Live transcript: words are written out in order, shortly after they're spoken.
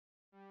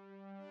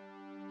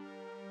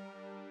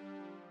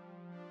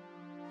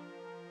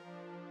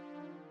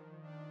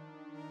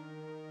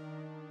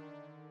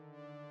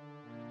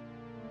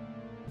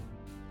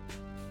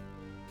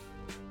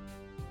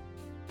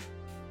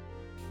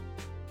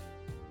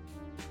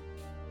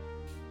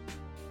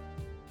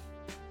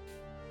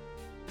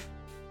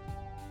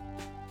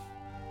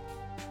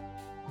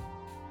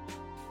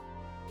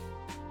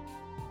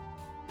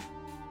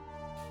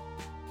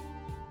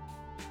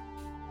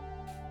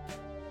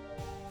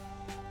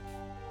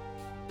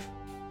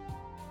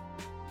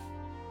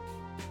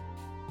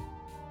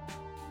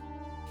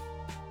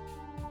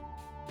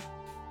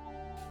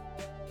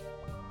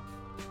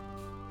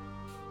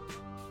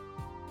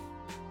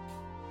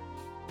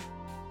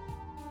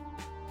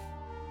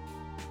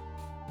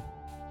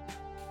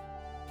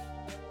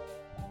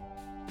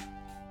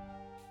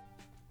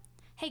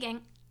Hey,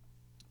 gang.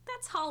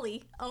 That's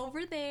Holly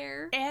over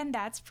there. And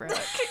that's Brooke.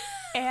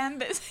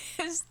 And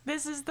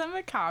this is the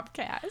Macabre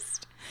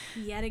Cast.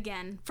 Yet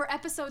again. For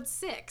episode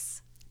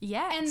 6.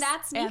 Yes. And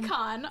that's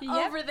Nikon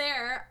yep. over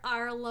there.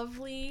 Our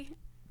lovely...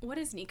 What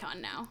is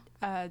Nikon now?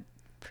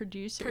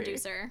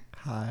 Producer.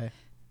 Hi.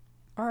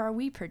 Or are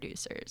we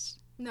producers?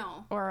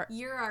 No. Or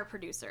you're our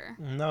producer.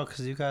 No,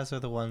 because you guys are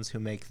the ones who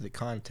make the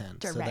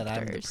content. Directors. So that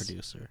I'm the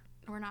producer.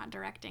 We're not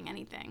directing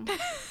anything.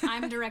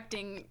 I'm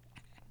directing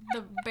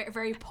the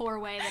very poor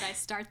way that I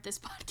start this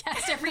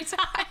podcast every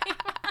time.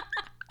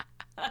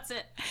 That's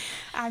it.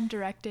 I'm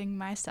directing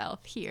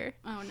myself here.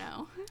 Oh,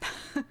 no.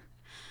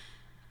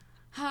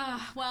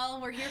 Well,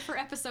 we're here for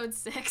episode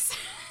 6.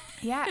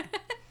 Yeah.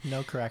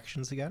 No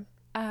corrections again?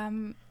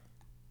 Yeah,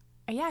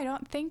 I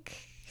don't think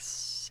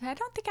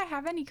I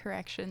have any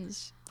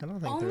corrections. I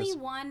don't think Only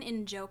one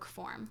in joke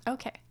form.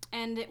 Okay.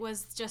 And it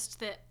was just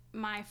that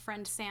my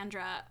friend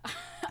Sandra,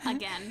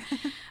 again...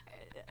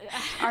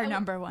 Our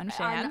number one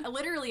fan.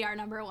 Literally our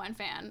number one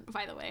fan,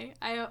 by the way.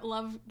 I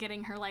love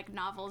getting her, like,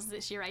 novels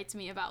that she writes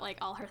me about, like,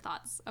 all her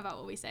thoughts about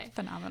what we say.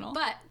 Phenomenal.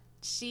 But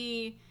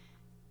she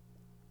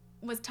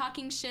was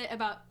talking shit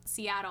about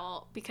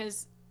Seattle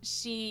because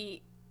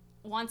she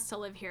wants to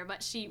live here,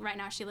 but right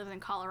now she lives in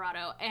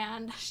Colorado,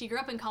 and she grew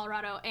up in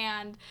Colorado,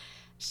 and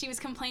she was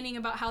complaining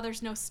about how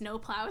there's no snow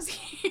plows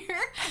here.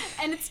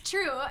 And it's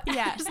true.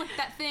 Yeah. There's, like,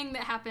 that thing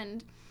that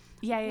happened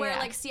where,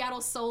 like, Seattle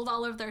sold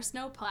all of their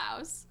snow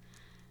plows.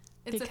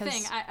 It's a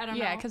thing. I don't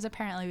know. Yeah, because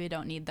apparently we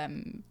don't need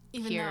them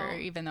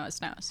even though it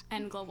snows.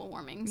 And global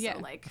warming. So,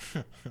 like,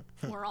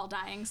 we're all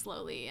dying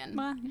slowly. And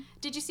well,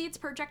 did you see it's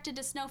projected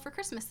to snow for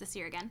Christmas this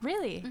year again?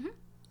 Really? Mm-hmm.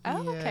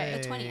 Oh, okay.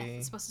 The 20th.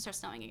 It's supposed to start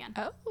snowing again.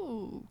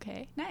 Oh,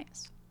 okay.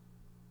 Nice.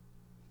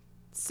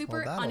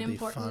 Super that'll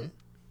unimportant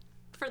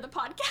for the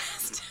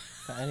podcast.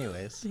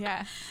 Anyways.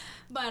 Yeah.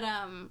 But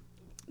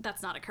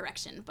that's not a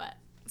correction. But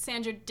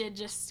Sandra did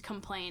just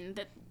complain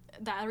that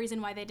the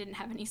reason why they didn't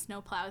have any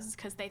snowplows is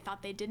because they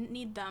thought they didn't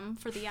need them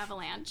for the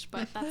avalanche,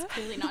 but that's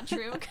clearly not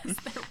true because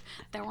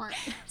there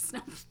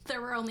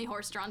were only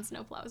horse-drawn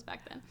snowplows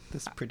back then.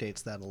 This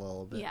predates that a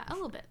little bit. Yeah, a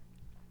little bit.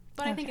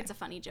 But I think it's a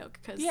funny joke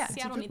because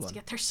Seattle needs to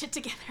get their shit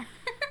together.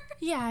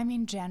 Yeah, I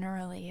mean,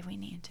 generally we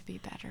need to be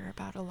better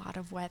about a lot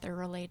of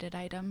weather-related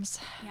items.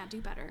 Yeah,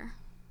 do better.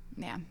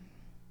 Yeah,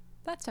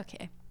 that's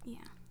okay. Yeah.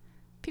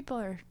 People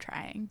are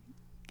trying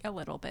a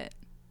little bit.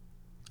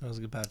 I was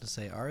about to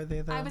say, are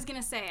they though? I was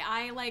going to say,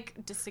 I,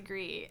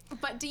 disagree.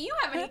 But do you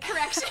have any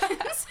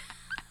corrections?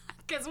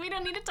 Because we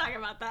don't need to talk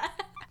about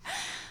that.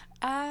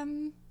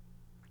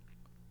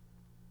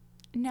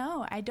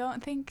 No, I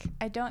don't think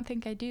I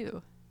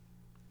do.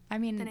 I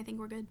mean... Then I think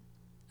we're good.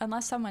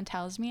 Unless someone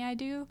tells me I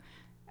do,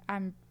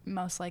 I'm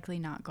most likely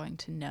not going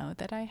to know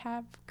that I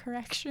have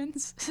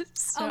corrections.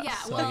 So I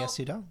guess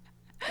you don't.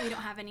 We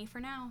don't have any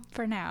for now.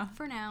 For now.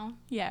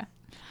 Yeah.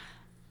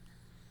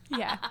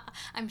 Yeah.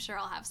 I'm sure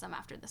I'll have some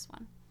after this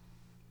one.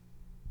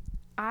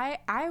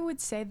 I would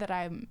say that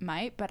I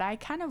might, but I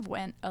kind of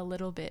went a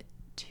little bit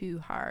too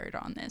hard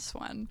on this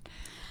one.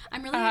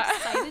 I'm really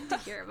excited to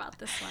hear about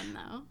this one,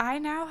 though. I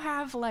now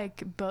have,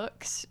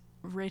 books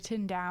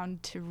written down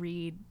to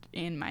read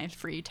in my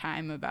free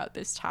time about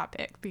this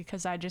topic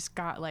because I just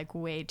got,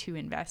 way too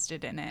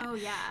invested in it. Oh,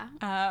 yeah.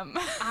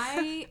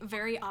 I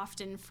very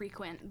often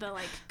frequent the,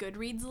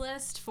 Goodreads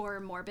list for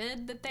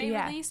Morbid that they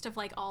released of,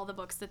 all the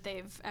books that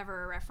they've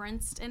ever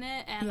referenced in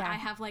it. And I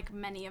have,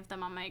 many of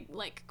them on my,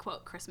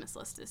 quote, Christmas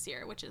list this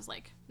year, which is,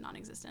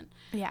 non-existent.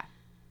 Yeah.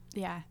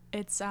 Yeah.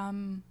 It's,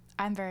 I'm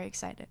very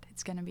excited.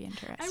 It's going to be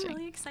interesting. I'm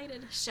really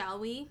excited. Shall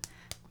we?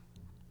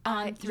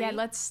 On 3? Yeah,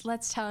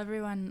 let's tell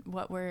everyone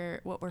what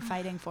we're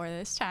fighting for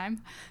this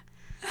time.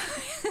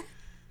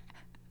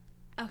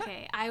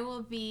 Okay, I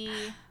will be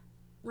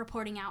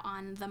reporting out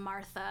on the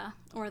Martha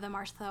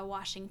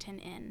Washington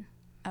Inn.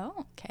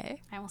 Oh,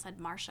 okay. I almost said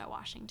Marsha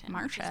Washington.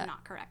 Marsha. Which is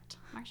not correct.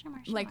 Marsha.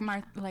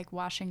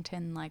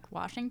 Washington,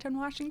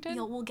 Washington?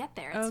 We'll get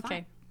there. It's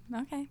fine.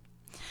 Okay.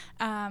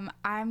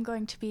 I'm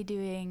going to be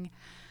doing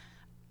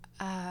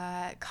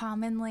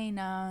commonly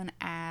known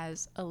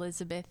as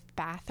Erzsebet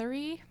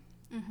Bathory.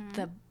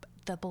 Mm-hmm.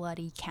 The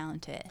bloody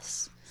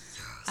Countess.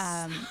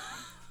 Yes.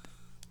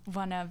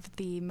 One of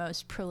the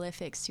most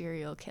prolific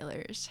serial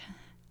killers.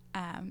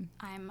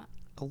 I'm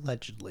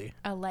allegedly.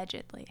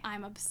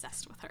 I'm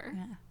obsessed with her.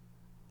 Yeah.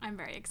 I'm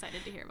very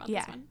excited to hear about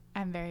this one.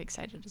 I'm very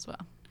excited as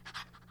well.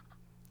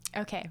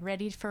 Okay,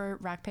 ready for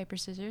rock, paper,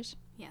 scissors?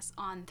 Yes,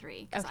 on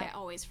 3, because I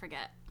always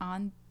forget.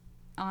 On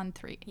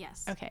 3.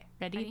 Yes. Okay,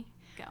 ready?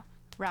 Go.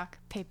 Rock,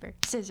 paper,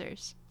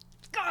 scissors.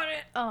 Got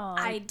it. Oh.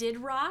 I did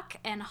rock,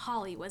 and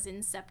Holly was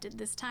incepted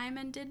this time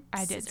and did scissors.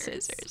 I did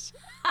scissors.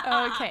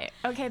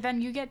 Okay, then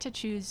you get to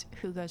choose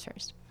who goes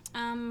first.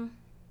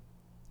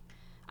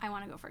 I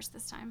want to go first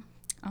this time.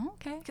 Oh,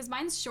 okay. Because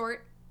mine's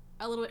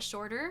a little bit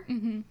shorter.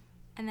 Mm-hmm.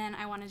 And then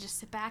I want to just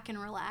sit back and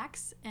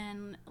relax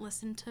and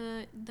listen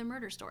to the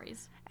murder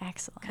stories.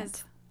 Excellent.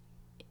 Because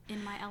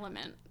in my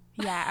element.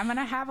 Yeah, I'm going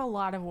to have a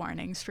lot of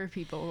warnings for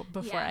people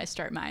before I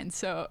start mine,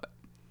 so...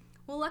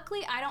 Well,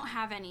 luckily, I don't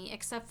have any,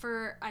 except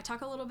for I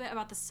talk a little bit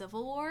about the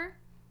Civil War.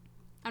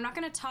 I'm not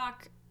going to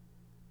talk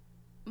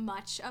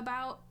much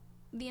about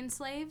the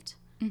enslaved,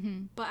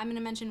 but I'm going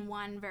to mention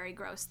one very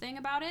gross thing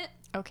about it.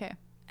 Okay.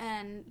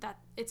 And that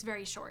it's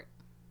very short.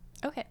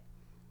 Okay.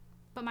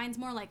 But mine's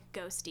more like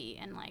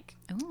ghosty and like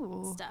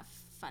Ooh.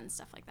 fun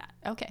stuff like that.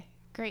 Okay,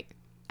 great.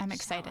 I'm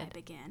excited. Shall I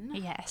begin?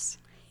 Yes.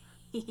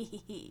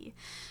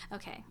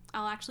 Okay,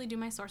 I'll actually do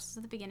my sources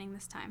at the beginning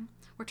this time.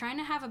 We're trying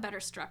to have a better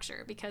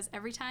structure because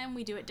every time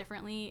we do it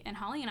differently, and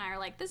Holly and I are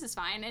like, this is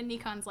fine, and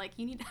Nikon's like,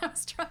 you need to have a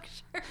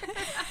structure.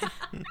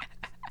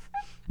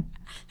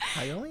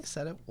 I only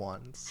said it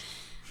once.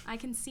 I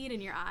can see it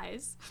in your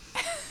eyes.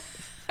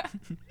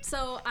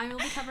 So I will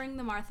be covering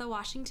the Martha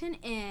Washington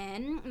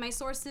Inn. My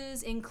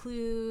sources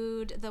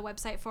include the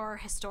website for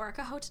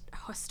Historica.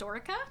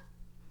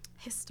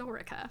 Historia.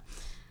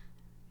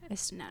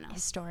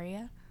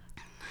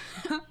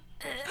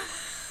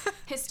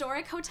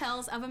 Historic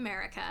Hotels of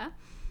America.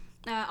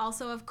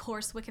 Also, of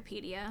course,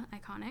 Wikipedia,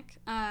 iconic.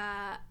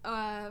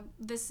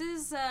 This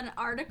is an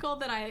article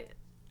that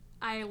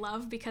I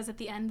love because at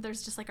the end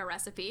there's just like a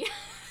recipe.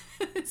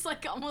 It's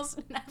like almost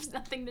has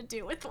nothing to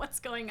do with what's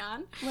going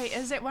on. Wait,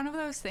 is it one of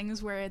those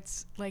things where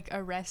it's like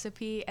a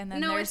recipe and then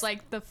there's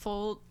like the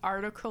full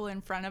article in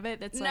front of it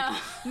that's like,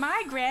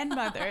 my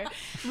grandmother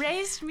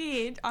raised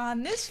me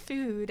on this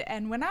food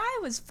and when I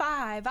was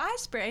 5, I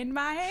sprained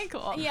my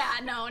ankle. Yeah,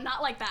 no,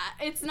 not like that.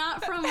 It's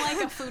not from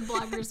like a food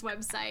blogger's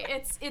website.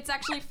 It's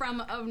actually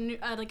from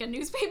like a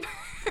newspaper.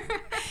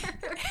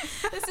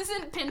 This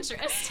isn't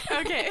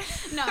Pinterest. Okay.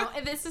 No,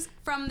 this is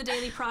from the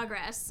Daily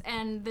Progress,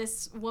 and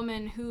this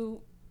woman who,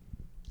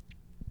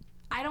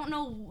 I don't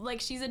know,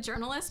 like she's a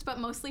journalist, but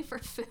mostly for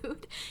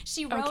food.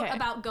 She wrote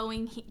about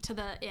going to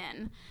the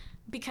inn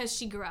because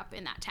she grew up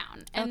in that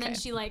town. And then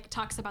she like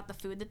talks about the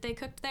food that they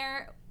cooked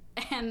there.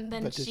 And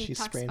then but did she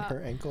talks sprain about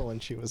her ankle when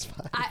she was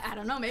 5? I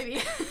don't know,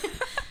 maybe.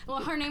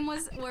 Well, her name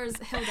was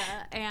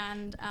Hilda,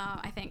 and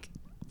I think.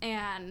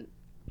 And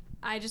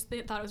I just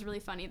thought it was really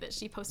funny that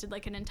she posted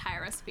like an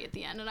entire recipe at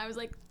the end. And I was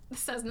like,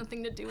 this has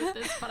nothing to do with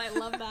this, but I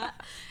love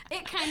that.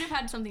 It kind of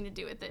had something to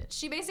do with it.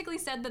 She basically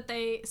said that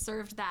they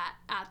served that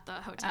at the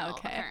hotel,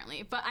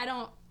 apparently. But I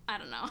don't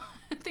know.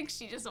 I think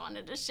she just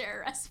wanted to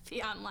share a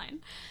recipe online.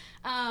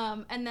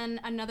 And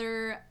then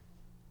another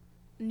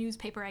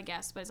newspaper, I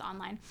guess, was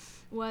online,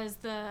 was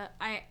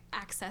I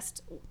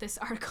accessed this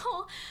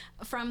article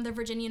from the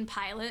Virginian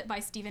Pilot by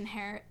Stephen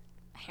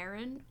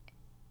Harrisman.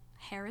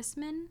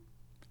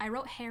 I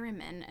wrote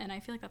Harriman, and I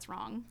feel like that's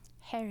wrong.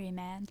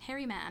 Harryman.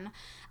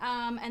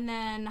 And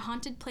then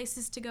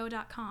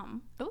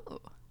hauntedplacestogo.com. Ooh.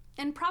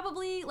 And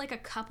probably like a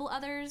couple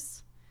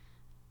others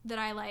that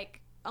I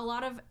like. A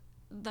lot of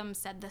them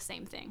said the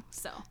same thing.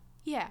 So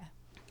yeah,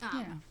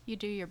 you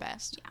do your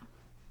best. Yeah,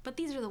 but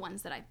these are the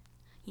ones that I,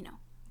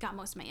 got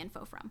most of my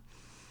info from.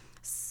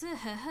 So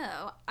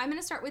I'm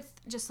gonna start with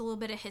just a little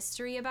bit of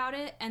history about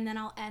it, and then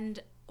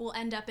we'll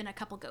end up in a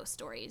couple ghost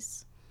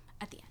stories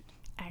at the end.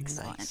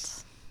 Excellent.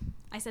 Nice.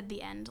 I said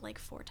the end like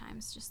 4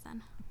 times just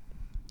then.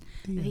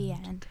 The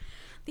end.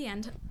 The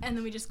end. And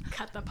then we just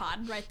cut the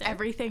pod right there.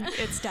 Everything,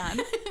 it's done.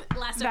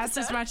 Last That's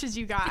episode. as much as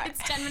you got. It's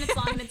 10 minutes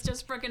long and it's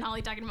just Brooke and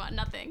Holly talking about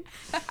nothing.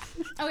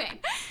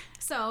 Okay,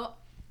 so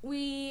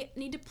we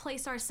need to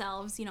place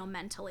ourselves,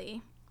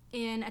 mentally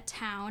in a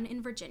town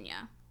in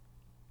Virginia.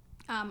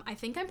 I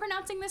think I'm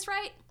pronouncing this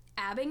right.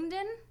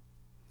 Abingdon.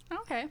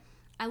 Okay.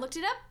 I looked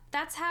it up.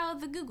 That's how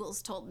the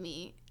Googles told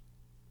me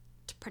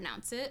to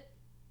pronounce it.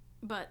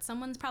 But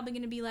someone's probably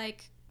going to be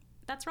like,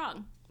 that's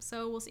wrong.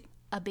 So we'll see.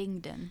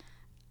 Abingdon.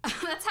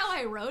 That's how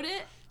I wrote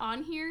it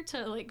on here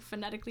to like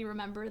phonetically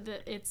remember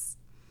that it's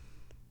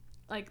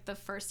like the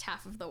first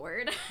half of the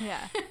word.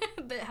 Yeah.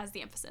 That has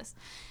the emphasis.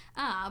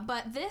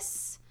 But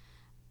this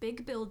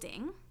big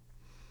building,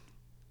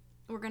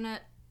 we're going to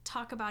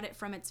talk about it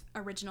from its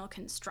original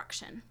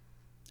construction.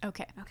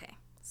 Okay. Okay.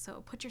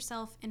 So put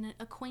yourself in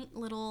a quaint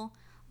little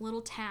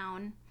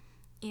town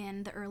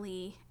in the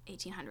early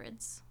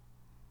 1800s.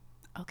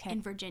 Okay.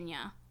 In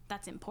Virginia.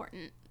 That's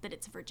important that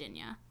it's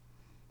Virginia.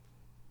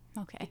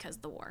 Okay. Because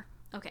the war.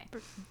 Okay.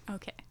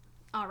 Okay.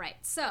 All right.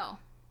 So,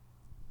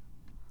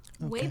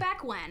 way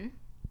back when,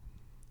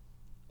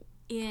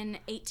 in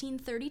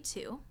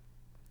 1832,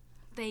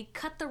 they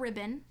cut the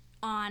ribbon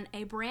on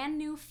a brand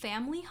new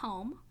family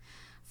home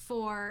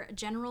for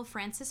General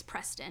Francis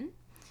Preston,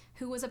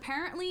 who was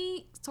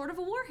apparently sort of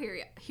a war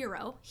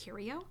hero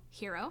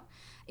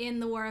in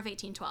the War of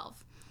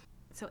 1812.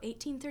 So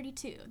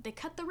 1832, they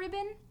cut the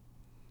ribbon.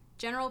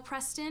 General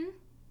Preston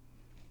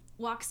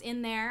walks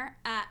in there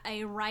at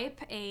a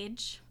ripe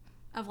age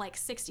of like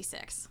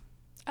 66.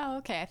 Oh,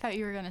 okay. I thought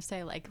you were going to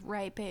say like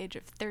ripe age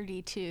of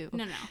 32.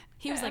 No.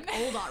 He was like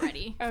old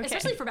already, Okay.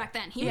 especially for back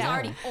then. He was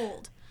already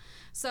old.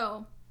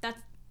 So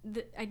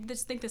I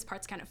just think this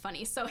part's kind of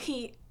funny. So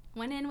he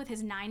went in with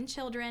his 9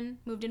 children,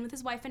 moved in with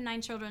his wife and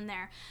 9 children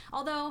there.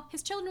 Although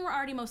his children were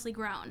already mostly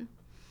grown.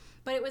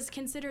 But it was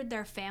considered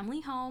their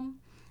family home,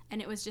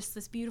 and it was just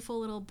this beautiful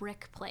little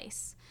brick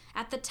place.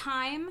 At the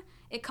time,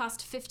 it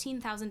cost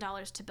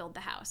 $15,000 to build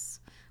the house,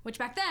 which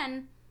back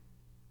then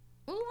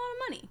was a lot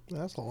of money.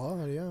 That's a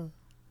lot, yeah.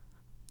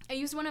 I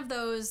used one of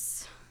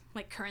those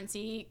like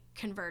currency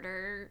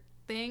converter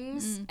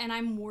things, and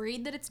I'm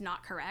worried that it's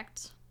not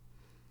correct.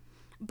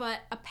 But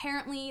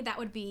apparently that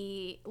would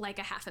be like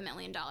a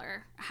 $500,000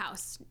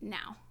 house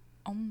now.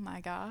 Oh my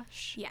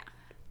gosh. Yeah.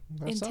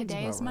 That In sounds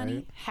today's about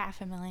money, right.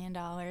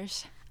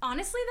 $500,000.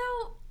 Honestly,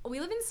 though, we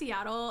live in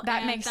Seattle. That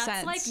and makes that's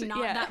sense. like not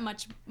Yeah. that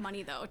much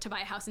money though to buy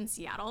a house in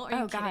Seattle.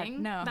 Are you God,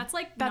 kidding? no. That's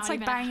like that's not like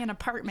even buying an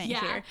apartment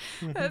Yeah. here.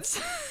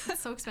 That's It's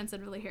so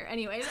expensive to live here.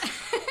 Anyways,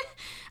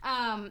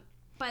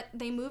 but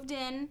they moved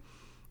in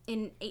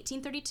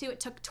 1832. It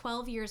took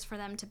 12 years for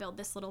them to build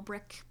this little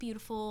brick,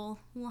 beautiful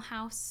little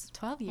house.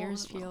 12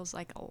 years Well, feels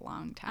like a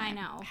long time. I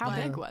know, How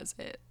but- big was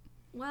it?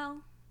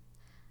 Well,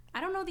 I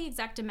don't know the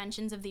exact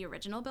dimensions of the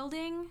original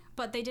building,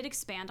 but they did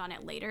expand on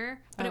it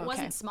later. But Oh, it okay.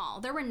 wasn't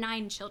small. There were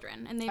 9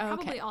 children, and they Oh,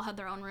 probably okay. all had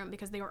their own room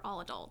because they were all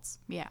adults.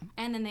 Yeah.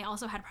 And then they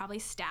also had probably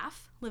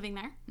staff living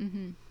there.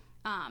 Mm-hmm.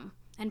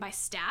 And by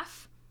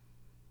staff,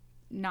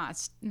 Not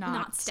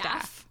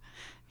staff.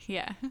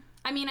 Yeah.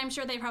 I mean, I'm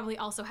sure they probably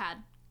also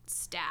had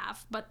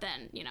staff, but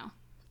then,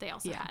 they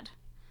also Yeah. had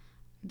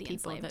the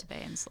People enslaved. that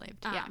they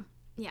enslaved.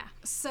 Yeah.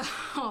 So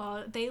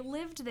they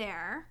lived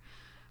there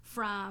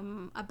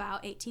from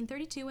about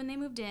 1832 when they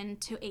moved in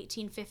to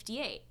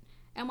 1858.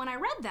 And when I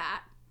read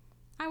that,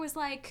 I was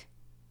like,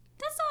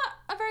 that's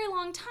not a very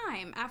long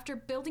time after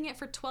building it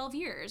for 12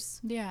 years.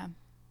 Yeah.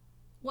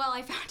 Well,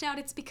 I found out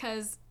it's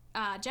because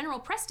General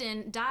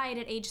Preston died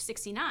at age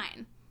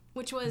 69,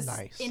 which was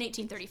Nice. in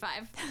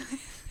 1835.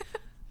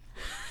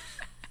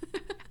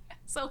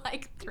 So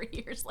like 3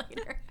 years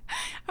later.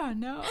 Oh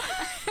no.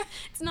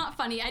 It's not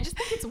funny. I just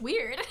think it's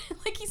weird.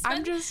 Like he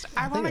spent...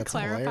 I want to it's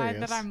clarify hilarious.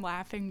 that I'm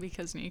laughing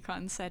because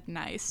Nikon said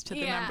nice to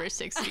the Yeah. number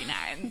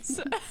 69.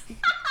 So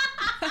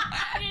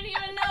I didn't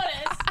even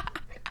notice.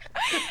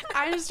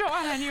 I just don't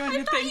want anyone I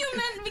to thought think. you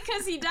meant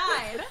because he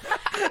died.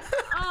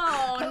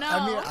 Oh no.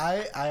 I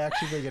mean, I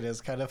actually think it is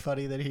kind of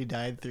funny that he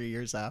died 3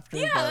 years after.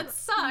 yeah, but that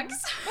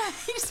sucks.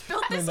 He just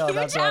built this no, huge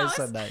that's why I house.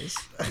 said nice.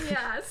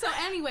 Yeah. So,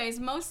 anyways,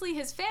 mostly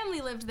his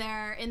family lived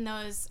there in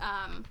those.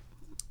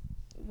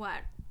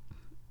 What?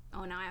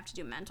 Oh, now I have to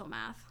do mental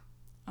math.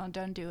 Oh,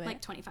 don't do it.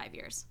 Like 25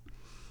 years.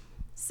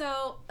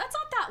 So that's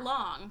not that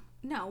long.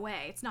 No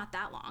way, it's not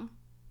that long.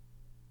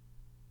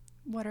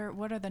 What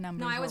are the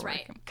numbers? No, I was we're right.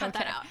 working- Cut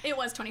that out. It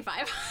was 25.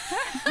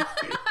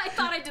 I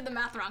thought I did the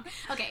math wrong.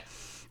 Okay.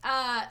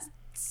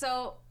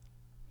 So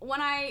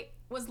when I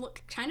was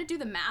trying to do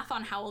the math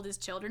on how old his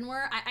children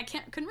were, I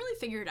couldn't really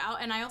figure it out.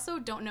 And I also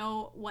don't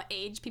know what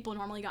age people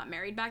normally got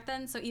married back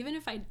then. So even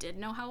if I did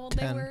know how old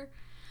they 10. were.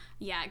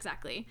 Yeah,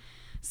 exactly.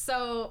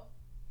 So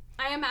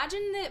I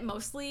imagine that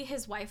mostly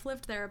his wife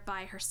lived there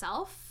by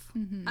herself.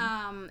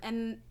 Mm-hmm.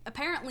 And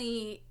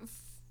apparently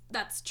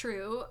that's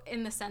true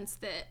in the sense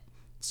that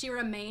she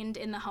remained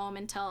in the home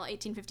until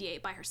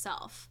 1858 by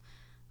herself.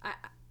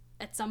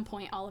 At some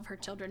point, all of her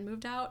children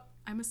moved out.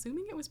 I'm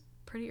assuming it was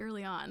pretty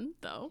early on,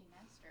 though.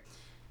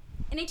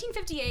 In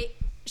 1858,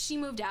 she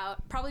moved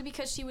out, probably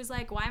because she was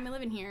like, why am I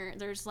living here?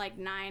 There's like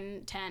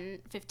 9, 10,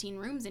 15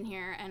 rooms in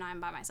here, and I'm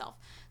by myself.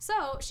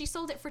 So she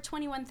sold it for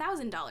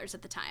 $21,000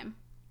 at the time.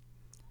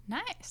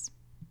 Nice.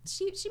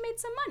 She made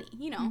some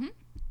money, Mm-hmm.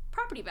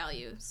 Property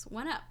values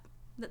went up.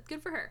 That's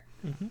good for her.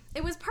 Mm-hmm.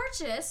 It was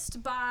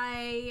purchased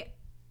by...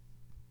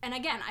 And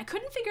again, I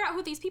couldn't figure out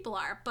who these people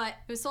are, but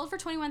it was sold for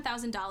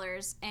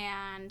 $21,000,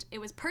 and it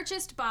was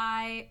purchased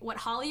by what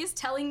Holly is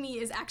telling me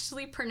is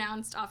actually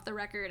pronounced off the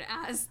record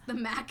as the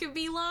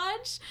Maccabee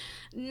Lodge,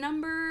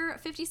 number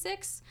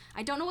 56.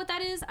 I don't know what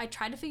that is. I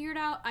tried to figure it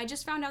out. I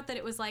just found out that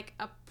it was like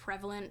a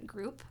prevalent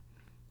group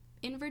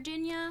in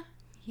Virginia.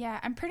 Yeah,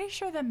 I'm pretty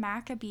sure the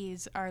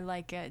Maccabees are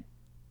like a...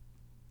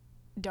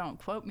 Don't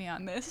quote me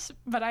on this,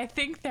 but I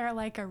think they're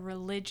like a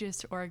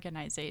religious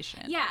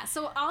organization. Yeah,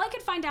 so all I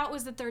could find out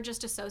was that they're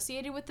just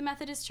associated with the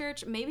Methodist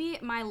Church. Maybe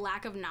my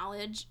lack of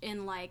knowledge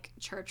in like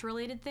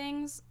church-related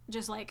things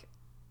just like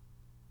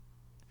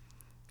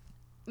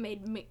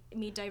made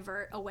me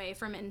divert away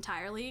from it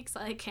entirely because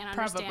I can't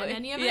understand Probably.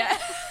 any of it. Yeah.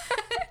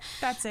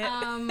 That's it.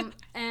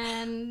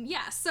 And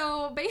yeah,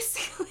 so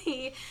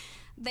basically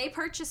they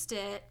purchased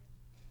it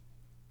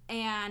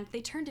and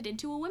they turned it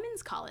into a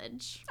women's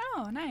college.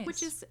 Oh, nice.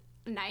 Which is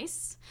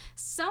nice.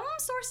 Some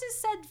sources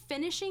said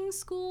finishing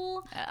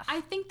school. Ugh.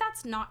 I think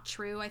that's not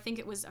true. I think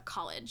it was a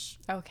college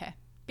Okay.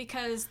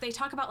 because they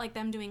talk about like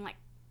them doing like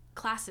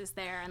classes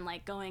there and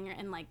like going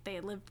and like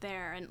they lived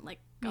there and like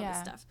all this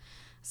Yeah. stuff.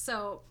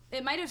 So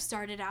it might have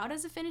started out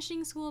as a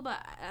finishing school, but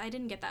I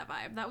didn't get that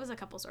vibe. That was a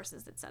couple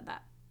sources that said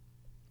that.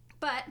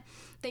 But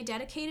they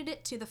dedicated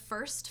it to the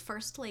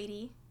first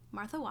lady,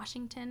 Martha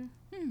Washington,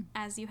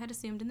 as you had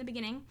assumed in the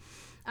beginning.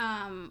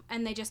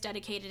 And they just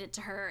dedicated it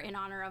to her in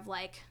honor of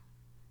like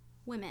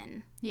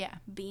women Yeah.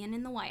 being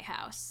in the White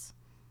House.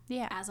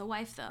 Yeah. As a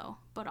wife, though,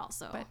 but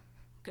also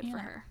good for yeah.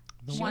 her.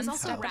 The She White was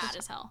also House. rad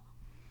as hell.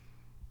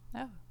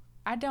 Oh.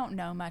 I don't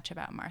know much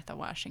about Martha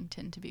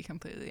Washington, to be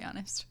completely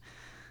honest.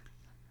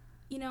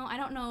 I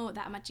don't know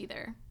that much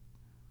either.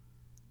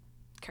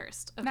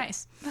 Cursed. Okay.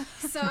 Nice.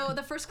 So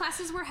the first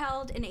classes were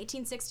held in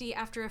 1860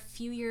 after a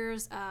few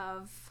years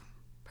of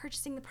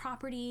purchasing the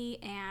property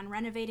and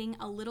renovating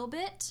a little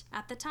bit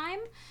at the time.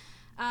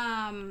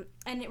 And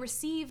it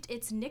received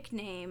its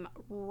nickname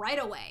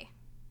right away,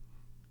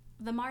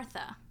 the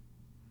Martha.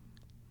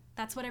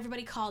 That's what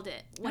everybody called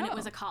it when it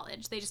was a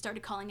college. They just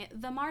started calling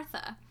it the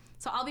Martha.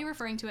 So I'll be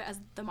referring to it as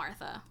the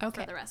Martha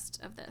for the rest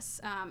of this.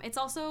 It's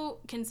also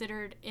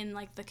considered in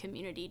like the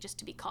community just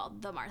to be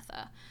called the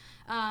Martha.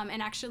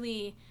 And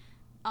actually,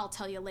 I'll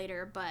tell you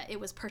later, but it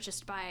was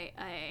purchased by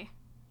a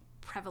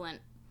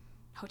prevalent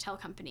hotel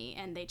company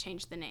and they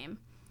changed the name.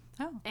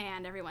 Oh.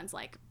 And everyone's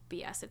like,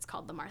 BS, it's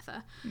called the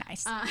Martha.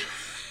 Nice.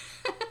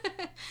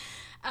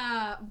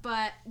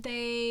 But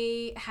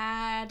they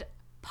had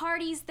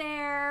parties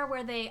there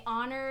where they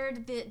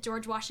honored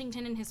George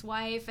Washington and his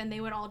wife, and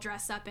they would all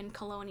dress up in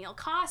colonial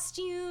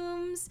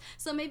costumes.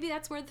 So maybe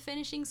that's where the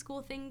finishing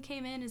school thing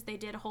came in, is they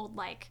did hold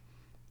like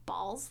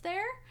balls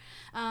there.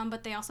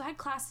 But they also had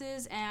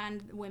classes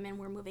and women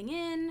were moving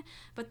in.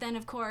 But then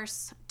of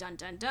course, dun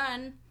dun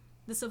dun,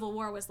 the Civil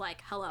War was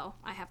like, hello,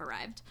 I have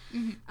arrived.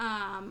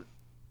 Mm-hmm.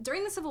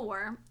 During the Civil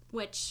War,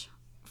 which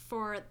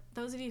for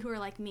those of you who are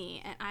like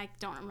me, and I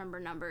don't remember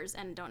numbers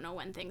and don't know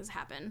when things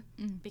happen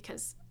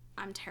because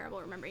I'm terrible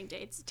at remembering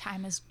dates.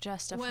 Time is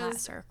just a flat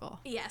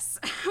circle. Yes,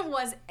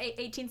 was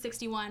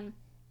 1861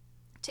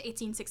 to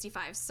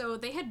 1865. So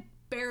they had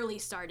barely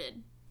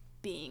started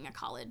being a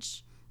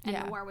college. And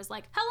the war was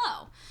like,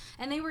 hello.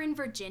 And they were in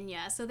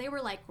Virginia, so they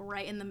were like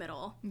right in the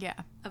middle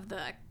of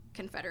the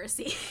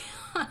Confederacy,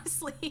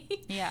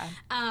 honestly. Yeah.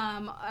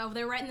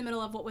 They were right in the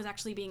middle of what was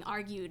actually being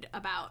argued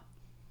about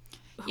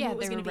who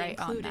was going to be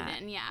included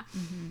in. Yeah.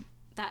 Mm-hmm.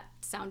 That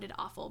sounded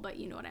awful, but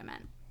you know what I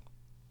meant.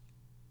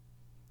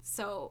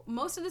 So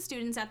most of the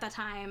students at that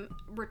time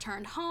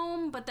returned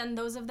home, but then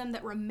those of them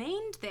that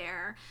remained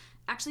there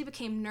actually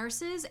became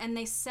nurses, and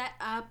they set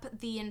up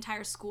the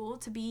entire school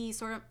to be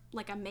sort of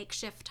like a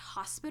makeshift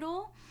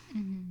hospital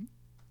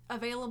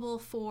available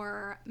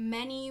for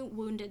many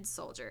wounded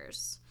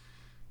soldiers.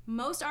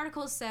 Most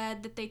articles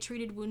said that they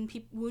treated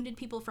wounded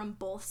people from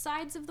both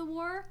sides of the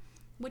war,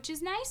 which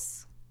is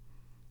nice,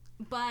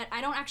 but I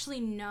don't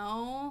actually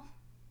know.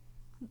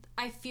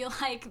 I feel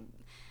like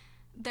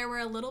they were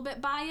a little bit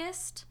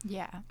biased.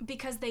 Yeah.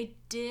 Because they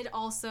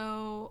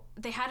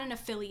had an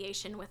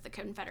affiliation with the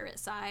Confederate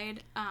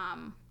side.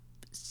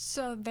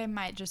 So they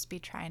might just be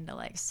trying to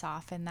like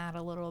soften that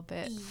a little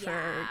bit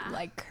for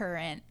like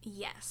current.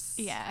 Yes.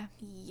 Yeah.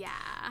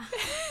 Yeah.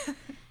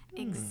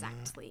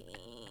 Exactly.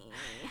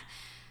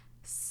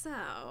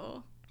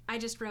 So I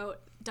just wrote ...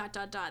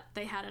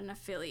 they had an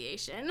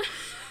affiliation.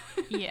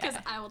 Because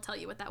I will tell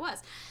you what that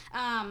was.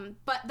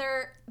 But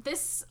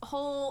this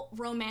whole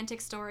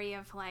romantic story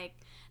of like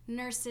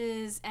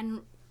nurses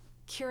and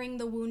curing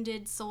the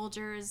wounded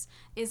soldiers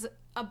is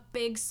a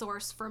big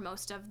source for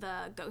most of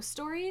the ghost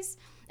stories,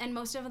 and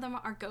most of them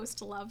are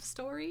ghost love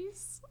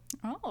stories,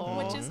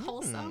 which is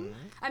wholesome.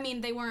 I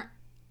mean, they weren't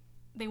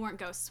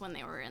ghosts when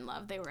they were in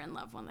love. They were in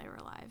love when they were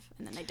alive,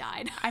 and then they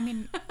died. I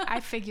mean, I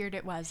figured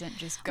it wasn't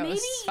just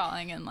ghosts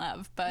falling in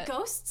love, but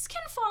ghosts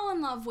can fall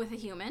in love with a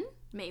human,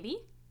 maybe.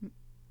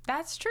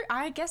 That's true.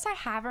 I guess I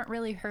haven't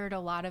really heard a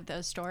lot of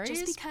those stories.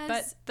 Just because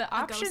but the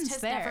option's ghost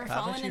has there. Never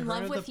fallen in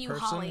love with you,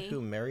 Holly. Person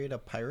who married a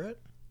pirate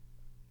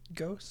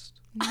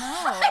ghost? No.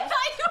 I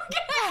thought you were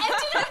gonna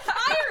end it a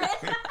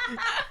pirate.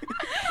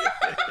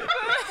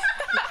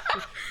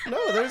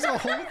 No, there's a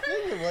whole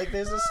thing of like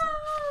there's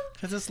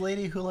this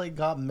lady who like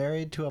got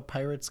married to a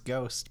pirate's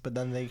ghost, but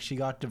then she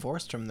got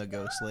divorced from the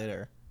ghost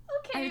later.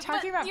 Okay, are you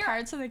talking about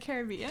Pirates of the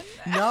Caribbean?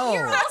 No.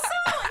 You're also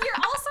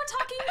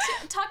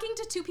talking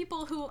to two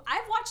people who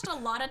I've watched a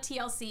lot of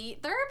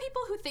TLC. There are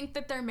people who think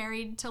that they're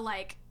married to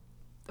like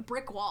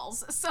brick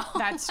walls. So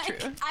that's true.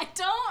 I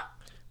don't.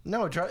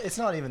 No, it's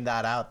not even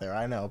that out there.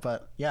 I know,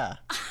 but yeah,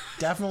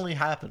 definitely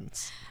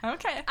happens.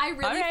 Okay. I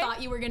really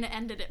thought you were gonna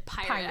end it at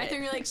pirate. I thought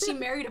you were like, she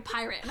married a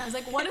pirate, and I was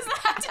like, what does that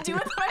have to do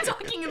with what I'm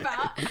talking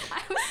about?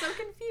 I was so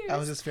confused. I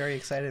was just very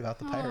excited about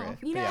the pirate.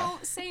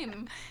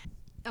 Same.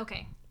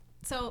 Okay.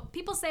 So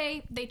people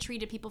say they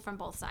treated people from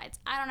both sides.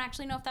 I don't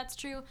actually know if that's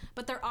true,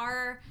 but there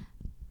are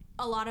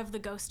a lot of the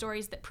ghost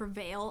stories that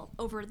prevail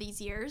over these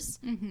years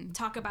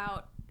talk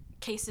about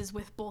cases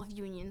with both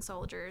Union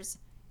soldiers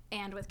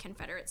and with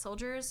Confederate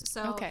soldiers.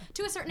 So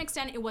to a certain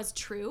extent, it was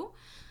true,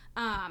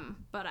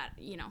 but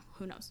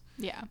who knows?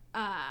 Yeah.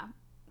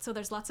 So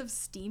there's lots of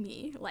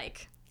steamy,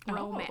 like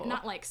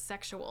not like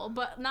sexual,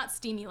 but not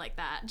steamy like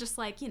that. Just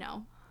like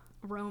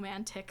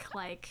romantic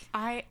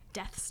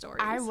death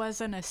stories. I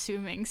wasn't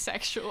assuming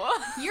sexual.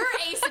 You're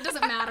ace, it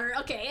doesn't matter.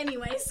 Okay,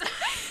 anyways.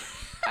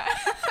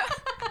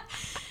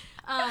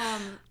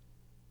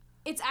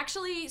 It's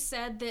actually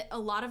said that a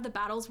lot of the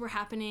battles were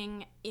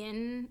happening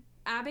in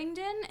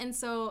Abingdon, and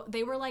so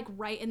they were like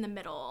right in the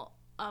middle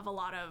of a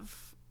lot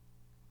of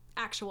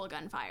actual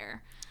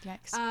gunfire.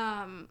 Yikes.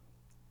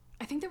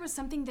 I think there was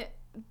something that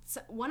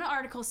one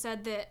article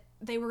said that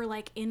they were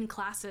like in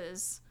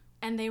classes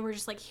and they were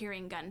just like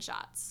hearing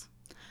gunshots.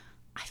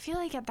 I feel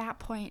like at that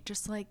point,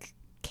 just like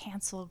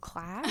cancel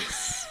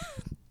class.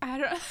 I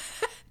don't.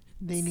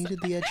 They needed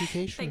the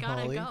education, They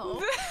gotta Holly.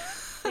 go.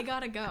 They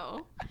gotta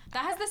go.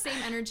 That has the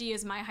same energy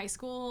as my high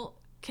school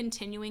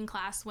continuing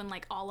class when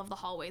like all of the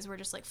hallways were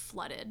just like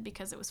flooded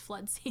because it was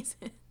flood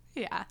season.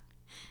 Yeah.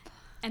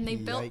 And they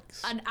built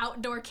Yikes. an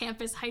outdoor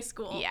campus high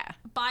school Yeah.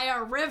 by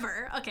a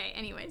river. Okay,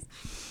 anyways.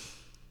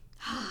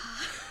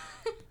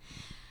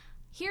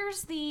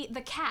 Here's the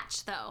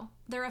catch, though.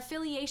 Their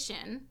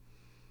affiliation,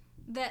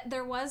 that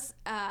there was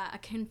a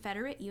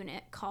Confederate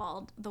unit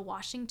called the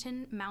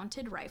Washington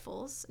Mounted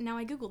Rifles. Now,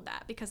 I Googled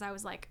that because I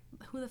was like,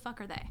 who the fuck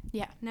are they?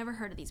 Yeah. Never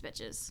heard of these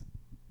bitches.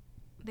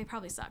 They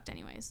probably sucked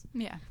anyways.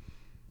 Yeah.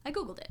 I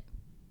Googled it.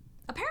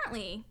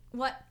 Apparently,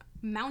 what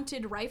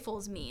mounted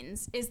rifles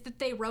means is that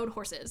they rode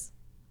horses.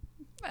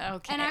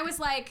 Okay. And I was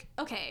like,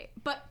 okay,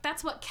 but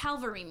that's what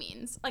cavalry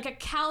means. Like a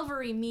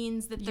cavalry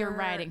means that they're You're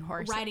riding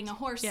horses. riding a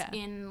horse Yeah.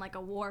 in like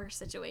a war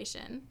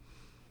situation.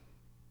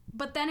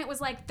 But then it was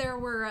like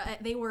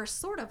they were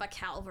sort of a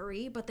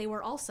cavalry, but they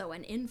were also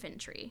an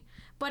infantry.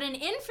 But an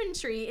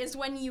infantry is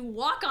when you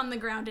walk on the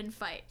ground and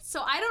fight.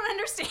 So I don't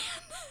understand.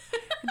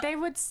 They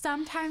would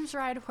sometimes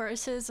ride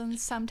horses and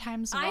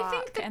sometimes walk. I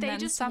think that and they then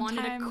just sometimes...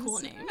 wanted a cool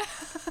name.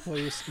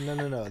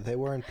 Well, no. They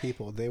weren't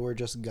people. They were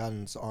just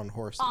guns on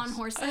horses. On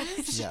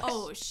horses? Yes.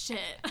 Oh, shit.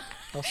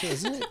 Also,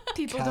 isn't it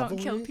People cavalry, don't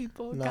kill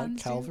people. not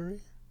Guns do. cavalry?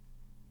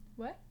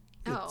 What?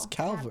 It's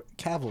Oh.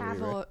 cavalry,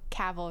 right?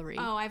 Cavalry.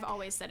 Oh, I've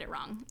always said it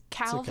wrong.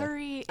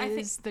 Calvary I think-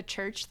 is the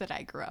church that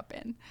I grew up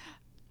in.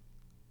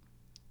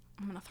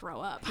 I'm going to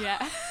throw up.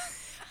 Yeah.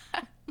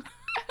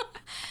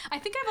 I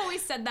think I've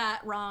always said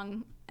that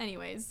wrong.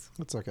 Anyways,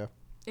 It's okay.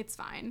 it's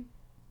fine.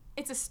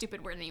 It's a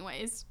stupid word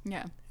anyways.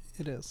 Yeah.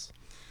 It is.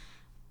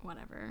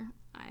 Whatever.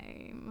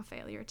 I'm a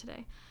failure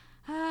today.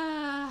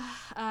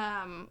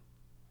 I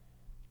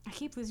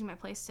keep losing my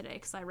place today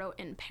because I wrote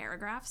in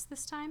paragraphs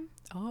this time.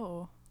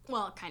 Oh.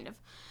 Well, kind of.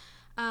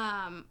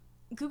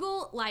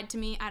 Google lied to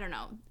me. I don't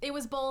know. It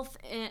was both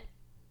a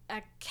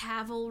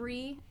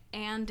cavalry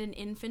and an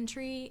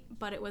infantry,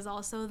 but it was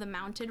also the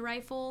mounted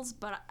rifles.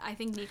 But I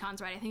think Nikon's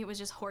right. I think it was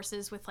just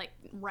horses with like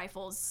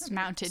rifles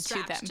Mounted to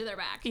strapped them. to their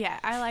back. Yeah,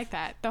 I like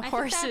that. The think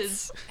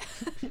horses.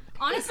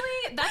 Honestly,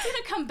 that's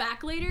gonna come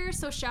back later.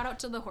 So shout out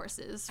to the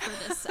horses for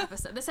this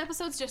episode. This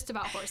episode's just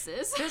about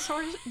horses.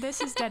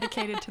 This is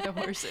dedicated to the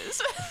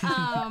horses.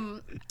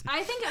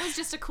 I think it was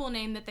just a cool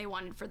name that they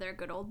wanted for their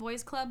good old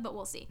boys club, but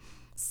we'll see.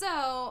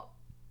 So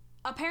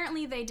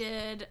apparently they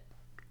did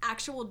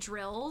actual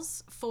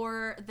drills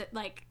for the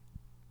like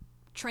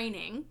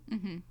training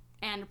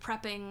and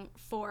prepping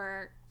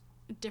for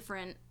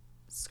different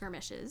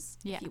skirmishes,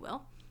 if you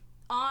will,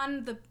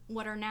 on the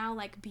what are now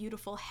like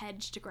beautiful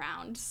hedged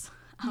grounds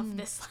of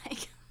this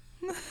like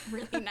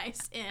really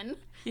nice inn.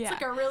 Yeah. It's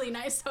like a really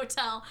nice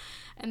hotel,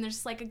 and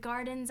there's like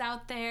gardens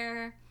out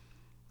there,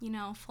 you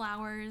know,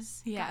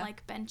 flowers. Yeah. Got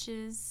like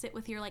benches, sit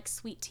with your like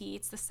sweet tea.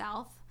 It's the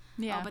South.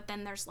 Yeah. Oh, but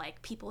then there's like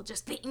people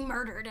just being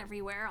murdered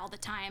everywhere all the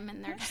time,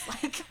 and they're just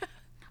like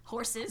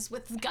horses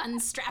with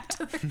guns strapped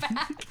to their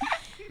back.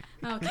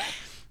 Okay.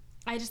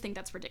 I just think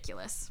that's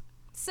ridiculous.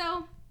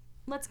 So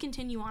let's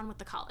continue on with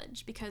the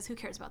college, because who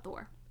cares about the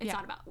war? It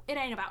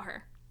ain't about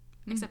her,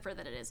 except for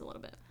that it is a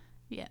little bit.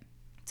 Yeah.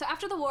 So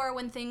after the war,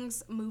 when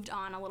things moved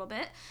on a little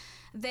bit,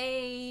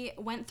 they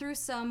went through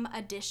some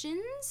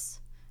additions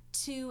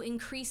to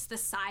increase the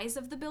size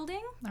of the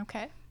building.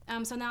 Okay.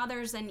 So now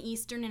there's an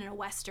eastern and a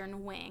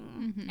western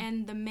wing,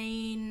 and the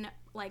main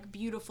like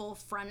beautiful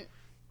front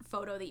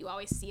photo that you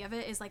always see of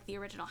it is like the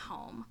original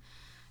home,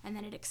 and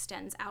then it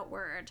extends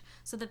outward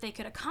so that they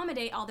could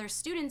accommodate all their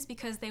students,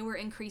 because they were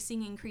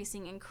increasing.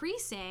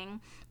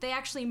 They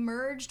actually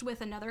merged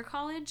with another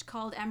college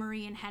called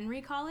Emory and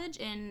Henry College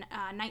in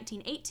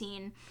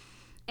 1918,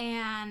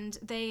 and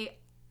they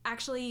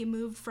actually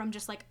moved from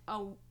just like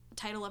a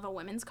title of a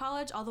women's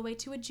college all the way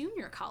to a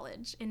junior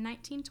college in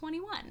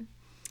 1921.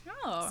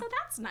 Oh. So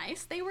that's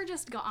nice. They were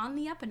just on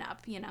the up and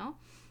up, you know.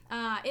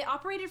 It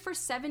operated for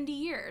 70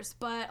 years,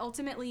 but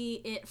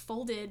ultimately it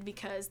folded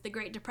because the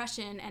Great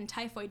Depression and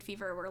typhoid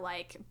fever were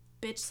like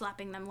bitch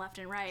slapping them left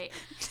and right,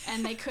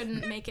 and they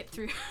couldn't make it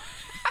through.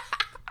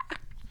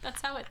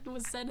 That's how it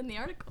was said in the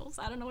articles.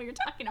 I don't know what you're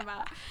talking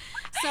about.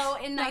 So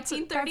in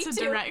 1932, That's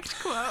a direct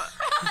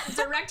quote.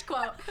 direct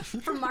quote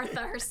from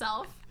Martha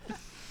herself.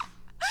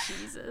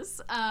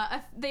 Jesus.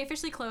 They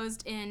officially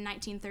closed in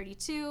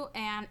 1932,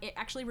 and it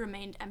actually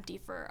remained empty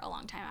for a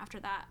long time after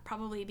that,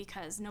 probably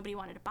because nobody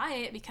wanted to buy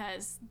it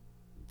because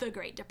the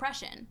Great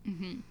Depression.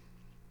 Mm-hmm.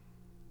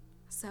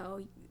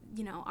 So,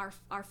 you know,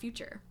 our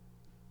future.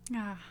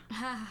 Ah.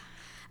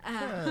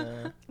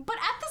 But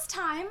at this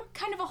time,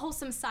 kind of a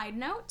wholesome side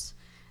note,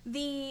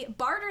 the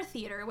Barter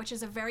Theater, which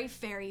is a very,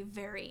 very,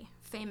 very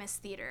famous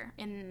theater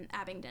in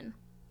Abingdon,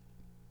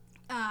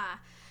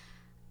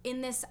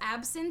 in this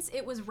absence,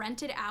 it was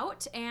rented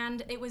out,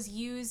 and it was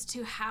used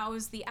to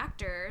house the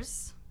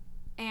actors,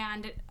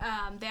 and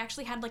they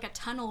actually had like a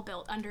tunnel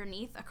built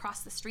underneath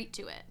across the street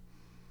to it,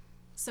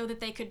 so that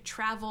they could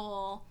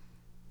travel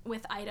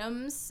with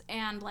items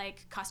and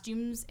like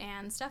costumes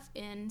and stuff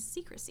in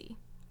secrecy.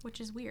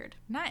 which is weird.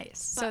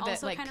 Nice. But So that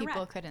also like kinda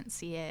people rad. couldn't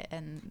see it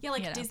and Yeah,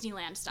 like you know.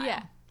 Disneyland style.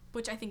 Yeah.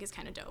 Which I think is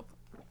kind of dope.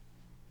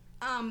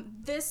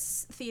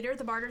 This theater,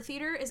 the Barter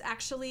Theater, is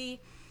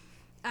actually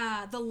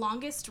the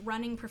longest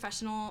running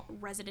professional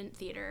resident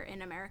theater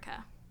in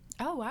America.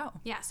 Oh, wow.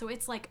 Yeah, so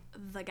it's like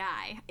the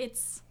guy.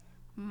 It's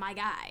my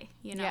guy,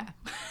 you know?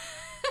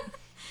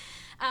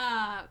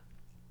 Yeah.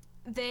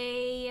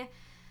 They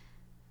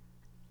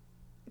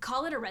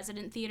call it a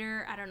resident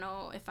theater. I don't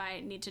know if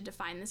I need to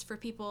define this for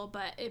people,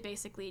 but it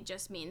basically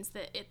just means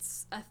that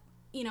it's a,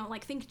 you know,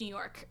 like think New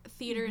York,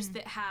 theaters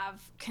that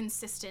have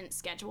consistent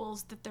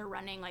schedules that they're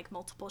running like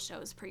multiple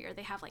shows per year.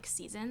 They have like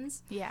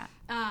seasons. Yeah.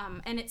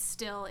 And it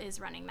still is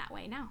running that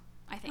way now,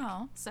 I think.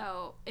 Oh.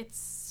 So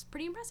it's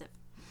pretty impressive.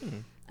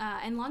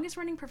 And longest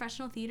running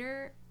professional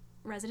theater,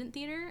 resident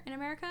theater in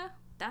America,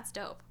 that's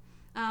dope.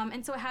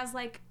 And so it has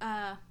like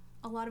a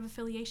lot of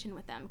affiliation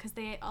with them because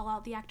they allow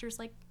the actors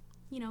like,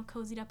 you know,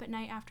 cozied up at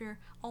night after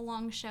a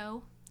long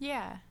show.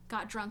 Yeah.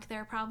 Got drunk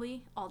there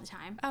probably all the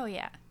time. Oh,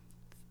 yeah.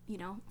 You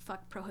know,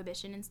 fuck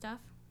prohibition and stuff.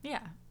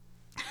 Yeah.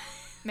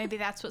 Maybe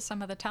that's what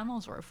some of the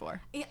tunnels were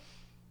for. Yeah.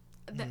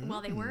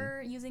 Well, they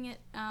were using it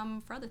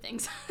for other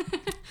things.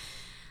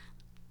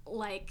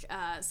 Like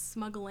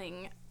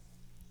smuggling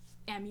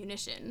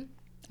ammunition.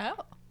 Oh.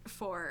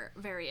 For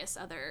various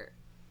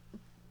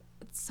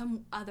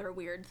some other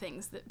weird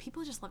things that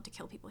people just love to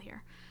kill people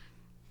here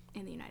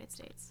in the United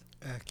States.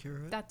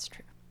 Accurate. That's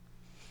true.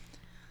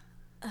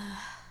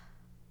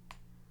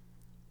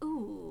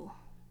 Ooh.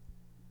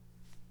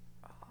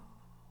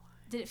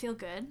 Did it feel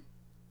good?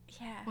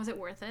 Yeah. Was it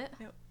worth it?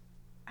 No,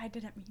 I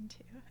didn't mean to.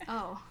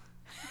 Oh.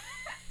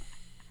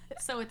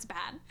 So it's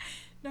bad.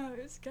 No,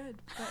 it was good,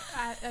 but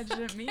I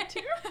didn't mean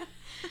to.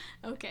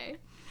 Okay.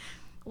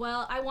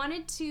 Well, I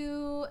wanted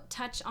to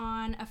touch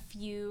on a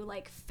few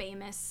like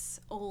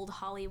famous old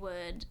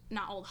Hollywood,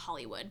 not old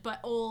Hollywood, but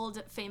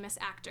old famous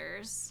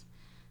actors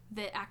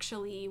that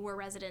actually were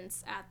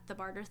residents at the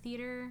Barter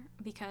Theater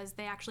because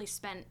they actually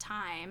spent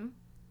time,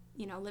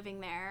 you know, living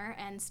there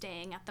and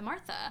staying at the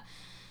Martha.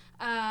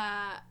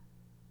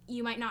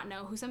 You might not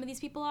know who some of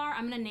these people are.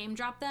 I'm going to name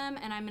drop them,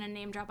 and I'm going to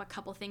name drop a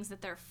couple things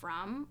that they're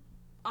from.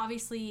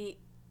 Obviously,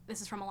 this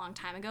is from a long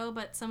time ago,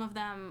 but some of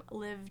them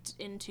lived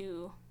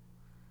into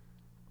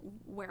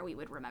where we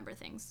would remember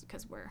things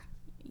because we're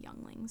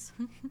younglings.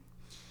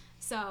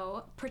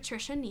 So,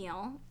 Patricia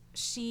Neal,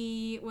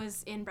 she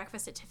was in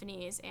Breakfast at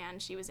Tiffany's,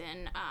 and she was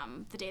in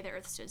The Day the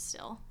Earth Stood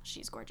Still.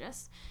 She's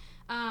gorgeous.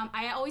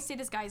 I always say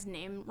this guy's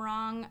name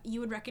wrong. You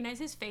would recognize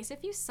his face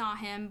if you saw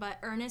him, but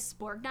Ernest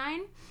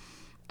Borgnine,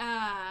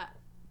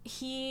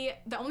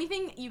 the only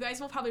thing you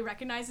guys will probably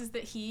recognize is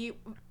that he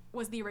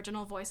was the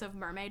original voice of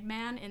Mermaid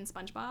Man in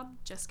SpongeBob.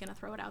 Just gonna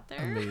throw it out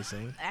there.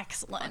 Amazing.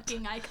 Excellent.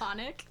 Fucking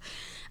iconic.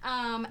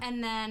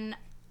 And then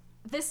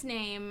this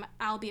name,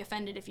 I'll be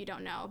offended if you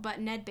don't know, but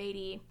Ned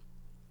Beatty,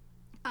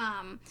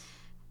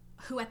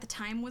 who at the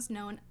time was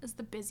known as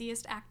the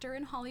busiest actor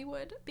in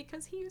Hollywood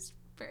because he was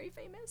very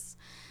famous.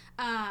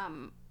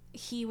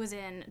 He was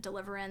in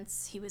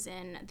Deliverance. He was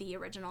in the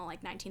original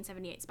like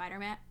 1978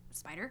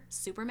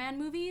 Superman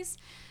movies.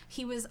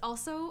 He was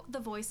also the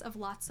voice of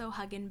Lotso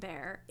Huggin'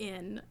 Bear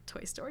in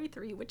Toy Story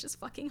 3, which is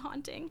fucking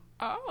haunting.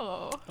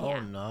 Oh. Oh,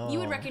 no. You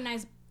would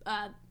recognize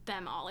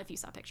them all if you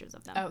saw pictures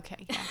of them.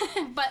 Okay,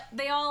 yeah. But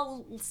they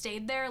all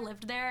stayed there,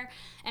 lived there,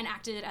 and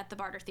acted at the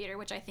Barter Theater,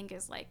 which I think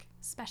is like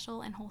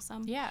special and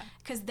wholesome. Yeah.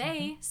 Because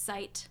they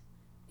cite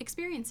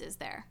experiences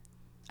there.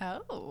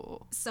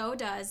 Oh. So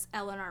does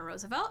Eleanor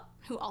Roosevelt,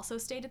 who also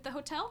stayed at the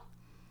hotel.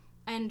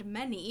 And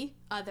many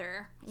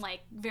other,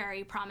 like,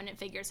 very prominent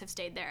figures have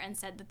stayed there and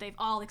said that they've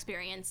all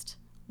experienced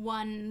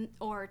one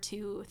or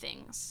two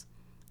things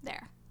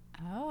there.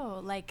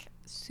 Oh, like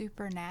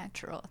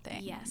supernatural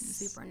things. Yes,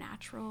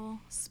 supernatural,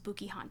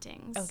 spooky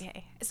hauntings.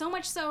 Okay. So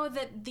much so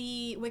that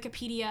the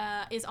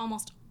Wikipedia is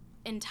almost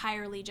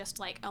entirely just,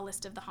 like, a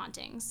list of the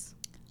hauntings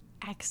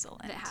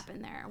Excellent. that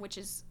happen there, which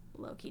is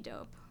low-key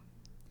dope.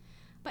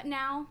 But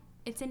now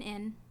it's an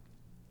inn.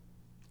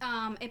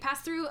 It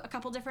passed through a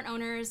couple different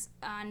owners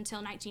until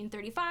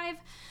 1935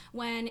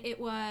 when it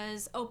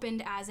was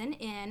opened as an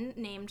inn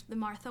named the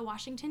Martha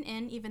Washington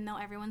Inn, even though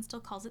everyone still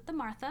calls it the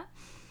Martha.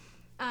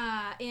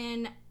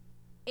 In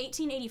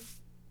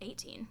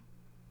 1818.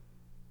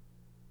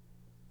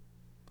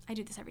 I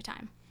do this every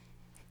time.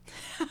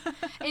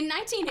 In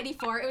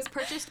 1984, it was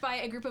purchased by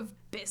a group of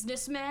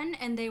businessmen,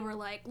 and they were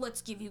like,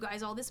 let's give you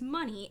guys all this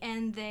money,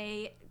 and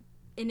they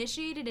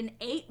initiated an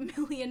 $8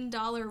 million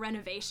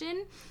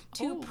renovation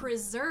to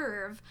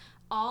preserve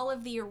all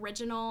of the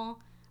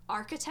original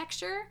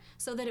architecture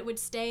so that it would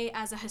stay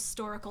as a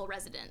historical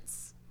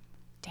residence.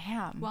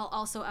 Damn. While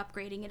also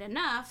upgrading it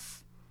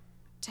enough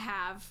to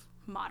have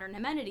modern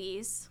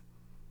amenities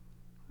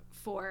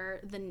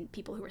for the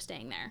people who were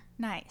staying there.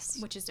 Nice.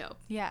 Which is dope.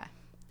 Yeah.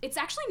 It's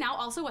actually now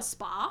also a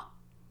spa.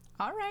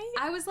 All right.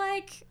 I was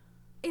like,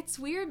 it's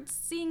weird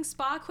seeing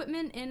spa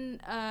equipment in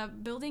a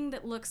building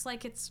that looks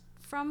like it's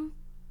from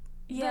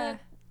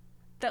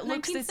that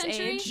looks 19th its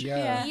century? age.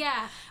 Yeah.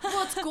 Yeah.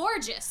 Well, it's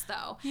gorgeous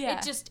though.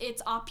 Yeah.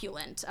 It's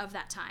opulent of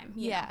that time.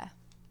 you know? Yeah.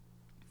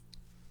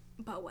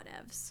 but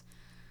whatevs.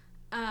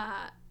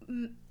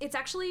 It's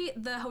actually,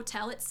 the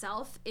hotel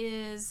itself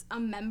is a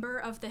member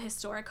of the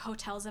Historic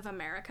Hotels of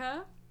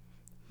America.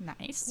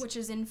 Nice. Which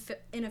is in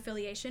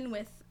affiliation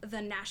with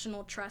the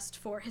National Trust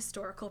for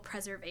Historical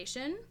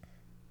Preservation,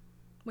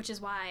 which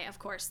is why, of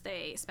course,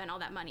 they spent all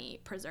that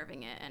money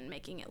preserving it and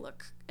making it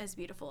look as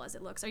beautiful as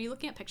it looks. Are you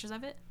looking at pictures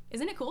of it?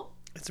 Isn't it cool?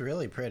 It's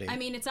really pretty. I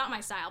mean, it's not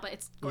my style, but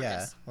it's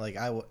gorgeous. Yeah, like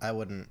I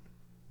wouldn't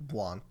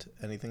want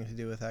anything to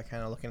do with that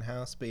kind of looking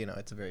house, but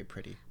it's a very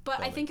pretty But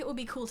building. I think it would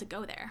be cool to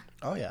go there.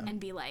 Oh yeah. And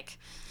be like,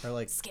 or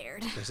like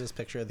scared. There's this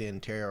picture of the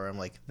interior where I'm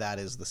like, that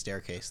is the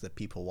staircase that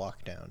people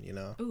walk down,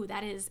 Ooh,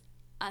 that is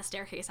a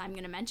staircase I'm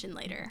going to mention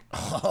later.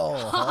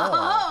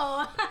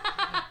 Oh.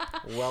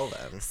 Well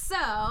then.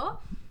 So,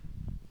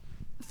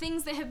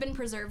 things that have been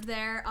preserved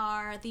there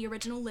are the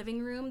original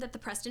living room that the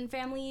Preston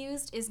family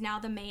used is now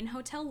the main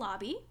hotel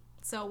lobby.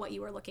 So what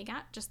you were looking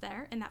at just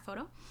there in that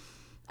photo.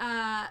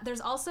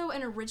 There's also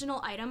an original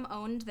item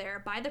owned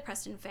there by the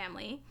Preston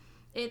family.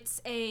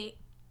 It's a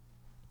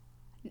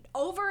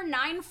over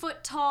 9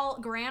 foot tall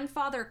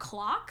grandfather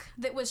clock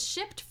that was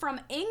shipped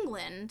from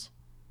England.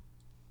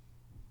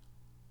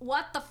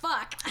 What the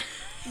fuck?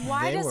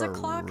 Why They does a were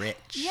clock? rich.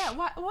 Yeah.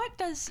 What You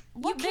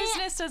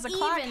business does a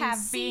clock even have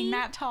see- being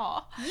that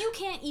tall? You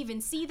can't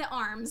even see the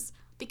arms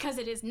because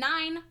it is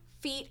 9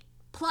 feet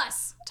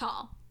plus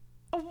tall.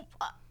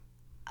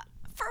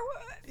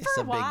 It's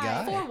a big why?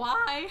 guy. For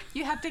why?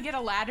 You have to get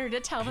a ladder to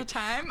tell the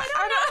time. I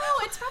don't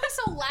know. It's probably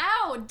so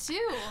loud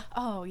too.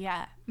 Oh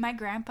yeah, my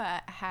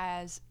grandpa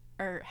had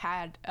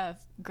a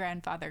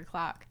grandfather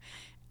clock,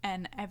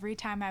 and every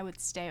time I would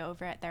stay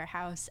over at their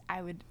house,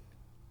 I would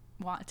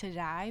want to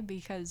die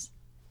because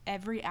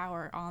every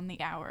hour on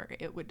the hour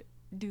it would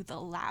do the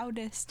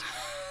loudest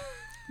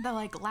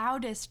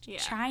Yeah.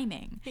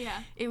 chiming.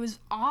 Yeah. It was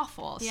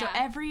awful. So Yeah.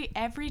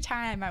 every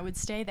time I would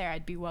stay there,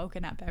 I'd be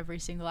woken up every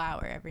single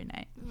hour every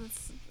night.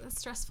 That's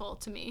stressful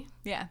to me.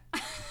 Yeah.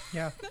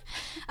 Yeah.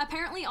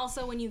 Apparently,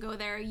 also when you go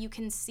there, you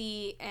can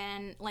see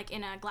in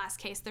a glass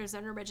case, there's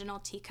an original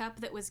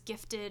teacup that was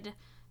gifted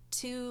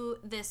to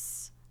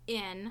this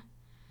inn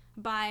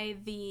by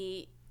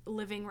the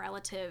living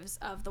relatives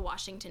of the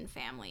Washington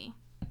family,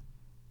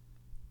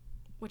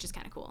 which is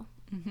kind of cool.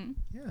 Mm-hmm.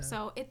 Yeah.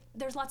 So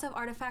there's lots of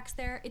artifacts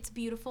there. It's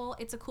beautiful.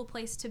 It's a cool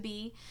place to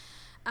be.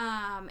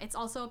 It's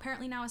also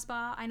apparently now a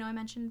spa. I know I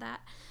mentioned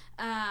that.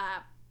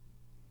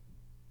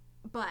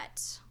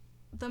 But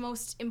the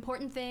most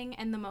important thing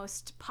and the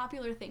most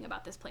popular thing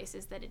about this place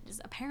is that it is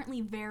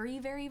apparently very,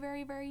 very,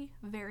 very, very,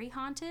 very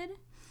haunted.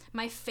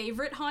 My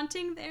favorite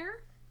haunting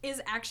there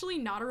is actually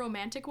not a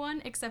romantic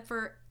one, except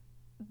for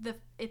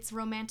it's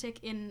romantic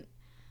in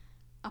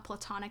a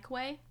platonic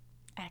way.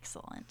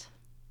 Excellent.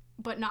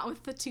 But not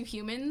with the two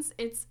humans.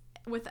 It's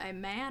with a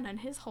man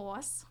and his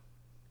horse.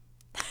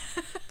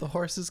 The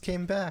horses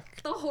came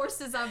back. The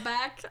horses are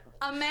back.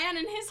 A man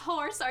and his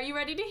horse. Are you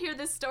ready to hear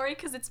this story?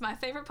 Because it's my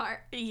favorite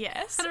part.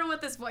 Yes. I don't know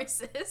what this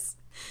voice is.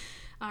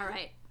 All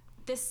right.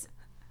 This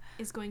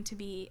is going to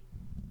be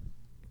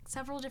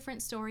several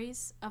different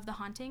stories of the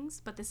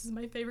hauntings, but this is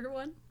my favorite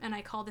one. And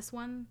I call this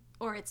one,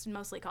 or it's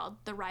mostly called,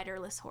 The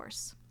Riderless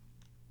Horse.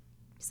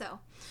 So,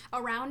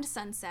 around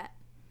sunset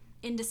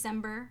in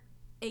December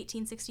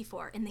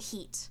 1864, in the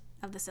heat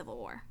of the Civil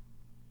War.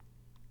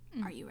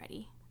 Are you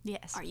ready?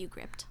 Yes. Are you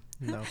gripped?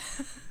 No.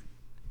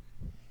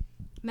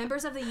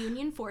 Members of the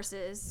Union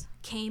forces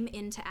came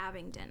into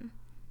Abingdon,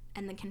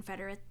 and the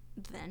Confederates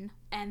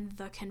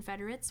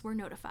were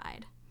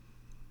notified.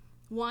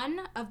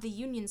 One of the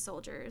Union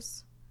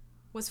soldiers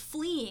was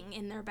fleeing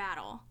in their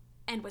battle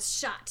and was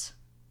shot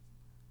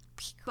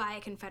by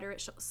a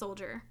Confederate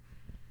soldier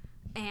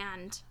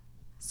and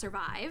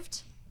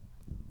survived.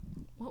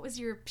 What was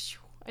your...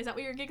 Is that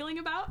what you're giggling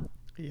about?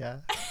 Yeah.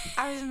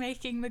 I was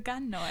making the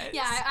gun noise.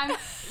 Yeah,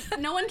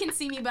 I'm. No one can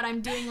see me, but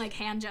I'm doing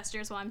hand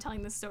gestures while I'm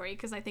telling this story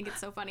because I think it's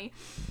so funny.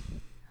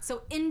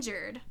 So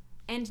injured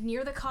and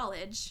near the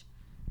college,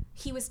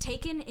 he was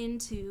taken in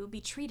to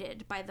be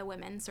treated by the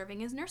women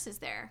serving as nurses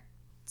there.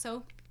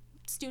 So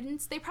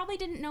students, they probably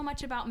didn't know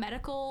much about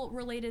medical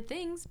related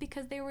things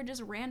because they were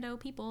just rando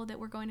people that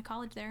were going to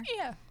college there.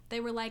 Yeah. They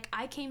were like,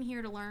 I came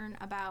here to learn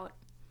about,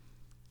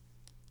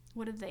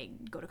 what did they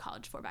go to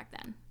college for back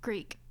then?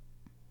 Greek.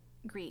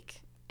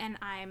 And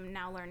I'm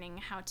now learning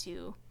how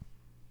to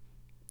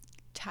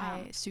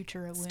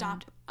suture a wound.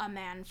 stop a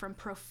man from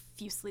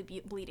profusely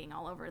bleeding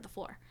all over the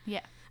floor.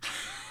 Yeah.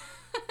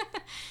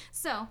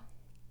 So,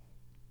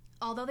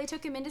 although they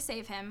took him in to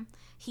save him,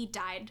 he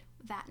died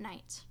that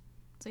night.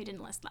 So he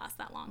didn't last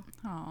that long.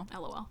 Oh.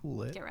 LOL.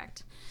 Lit. Get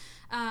wrecked.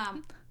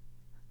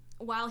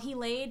 While he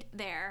laid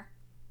there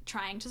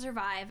trying to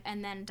survive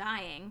and then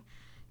dying,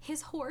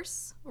 his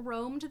horse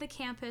roamed the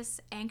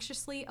campus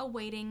anxiously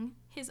awaiting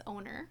his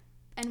owner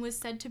and was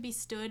said to be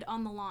stood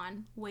on the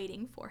lawn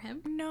waiting for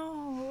him.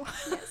 No.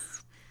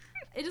 Yes.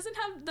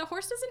 The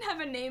horse doesn't have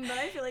a name, but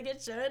I feel like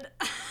it should.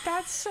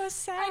 That's so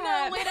sad. I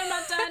know, wait, I'm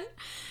not done.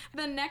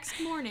 The next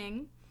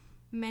morning,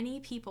 many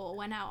people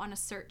went out on a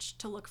search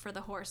to look for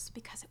the horse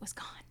because it was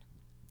gone.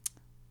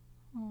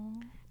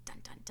 Oh. Dun,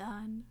 dun,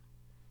 dun.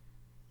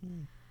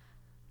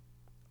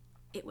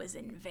 It was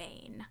in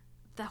vain.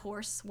 The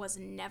horse was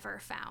never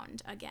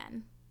found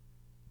again.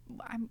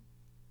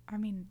 I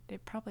mean,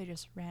 it probably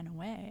just ran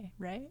away,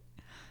 right?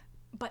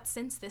 But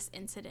since this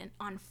incident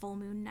on full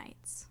moon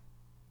nights,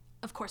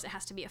 of course it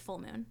has to be a full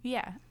moon.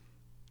 Yeah.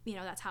 You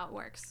know, that's how it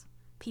works.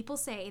 People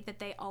say that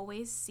they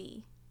always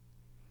see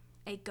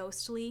a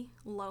ghostly,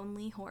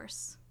 lonely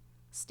horse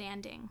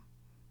standing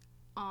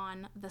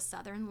on the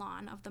southern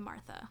lawn of the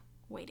Martha,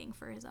 waiting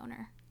for his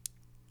owner.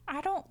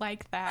 I don't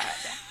like that.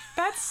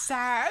 That's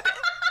sad.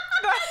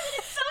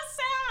 It's so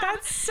sad.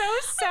 That's so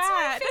sad. That's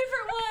my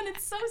favorite one.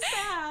 It's so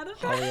sad.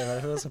 Oh yeah,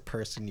 if it was a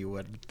person, you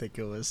wouldn't think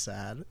it was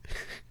sad.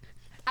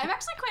 I'm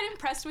actually quite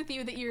impressed with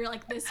you that you're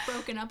like this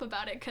broken up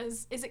about it.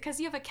 Cause is it because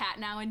you have a cat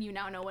now and you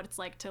now know what it's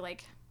like to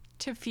like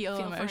to feel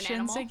for an emotions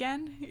animal?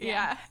 again?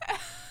 Yeah.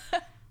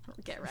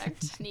 Get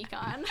wrecked. Sneak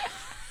on.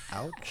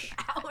 Ouch.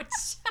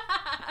 Ouch.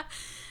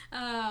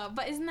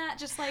 But isn't that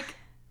just like,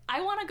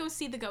 I want to go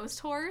see the ghost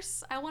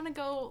horse. I want to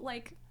go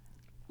like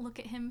look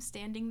at him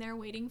standing there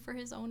waiting for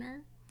his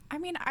owner. I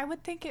mean, I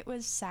would think it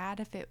was sad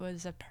if it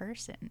was a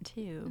person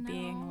too,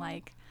 being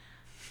like.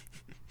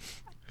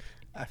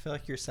 I feel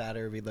like you're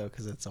sadder, though,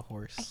 because it's a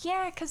horse.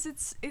 Yeah, because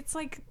it's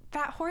like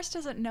that horse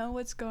doesn't know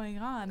what's going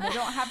on. They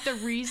don't have the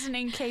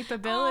reasoning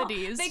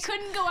capabilities. They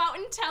couldn't go out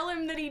and tell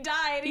him that he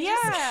died. You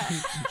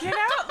know,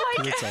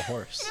 like It's a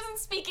horse. He doesn't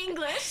speak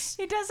English.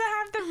 He doesn't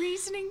have the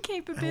reasoning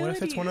capabilities. And what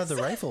if it's one of the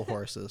rifle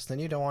horses? Then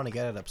you don't want to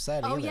get it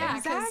upset either. Oh yeah,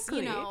 because Exactly.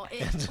 you know,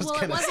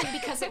 it wasn't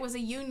because it was a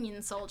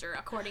Union soldier,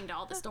 according to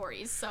all the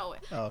stories. So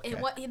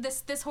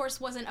this horse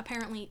wasn't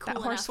apparently cool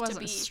that horse enough to wasn't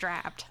be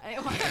strapped.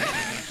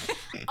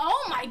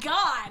 Oh my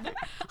God,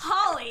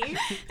 Holly,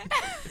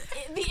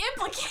 the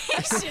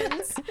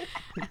implications.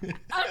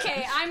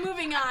 Okay, I'm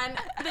moving on.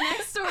 The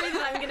next story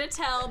that I'm gonna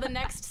tell, the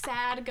next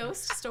sad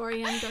ghost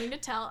story I'm going to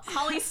tell,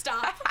 Holly,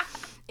 stop,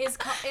 is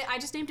called, I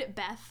just named it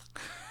Beth.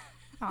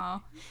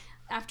 Oh.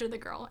 After the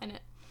girl in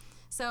it.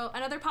 So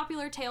another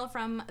popular tale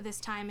from this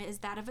time is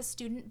that of a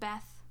student,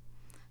 Beth,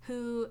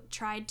 who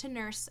tried to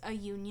nurse a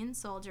Union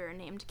soldier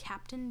named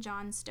Captain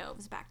John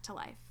Stoves back to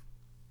life.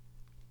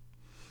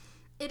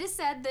 It is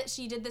said that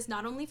she did this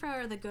not only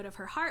for the good of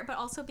her heart, but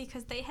also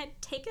because they had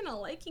taken a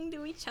liking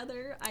to each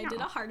other. I did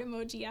a heart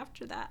emoji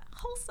after that.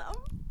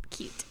 Wholesome.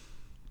 Cute.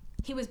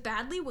 He was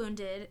badly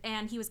wounded,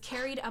 and he was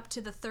carried up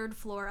to the 3rd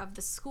floor of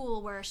the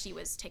school where she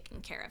was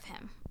taking care of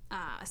him,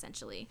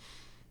 essentially.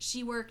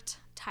 She worked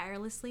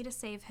tirelessly to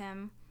save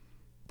him,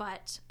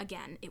 but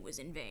again, it was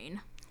in vain.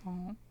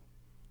 Aww.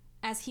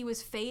 As he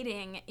was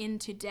fading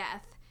into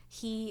death,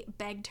 he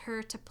begged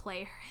her to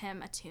play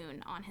him a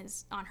tune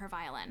on her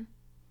violin.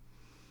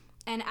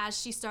 And as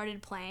she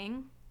started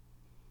playing,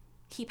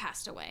 he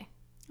passed away.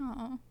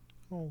 Aww.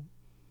 Oh.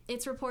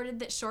 It's reported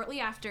that shortly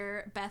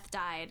after, Beth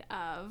died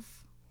of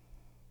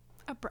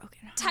A broken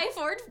heart.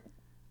 typhoid.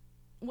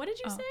 What did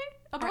you say?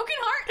 A broken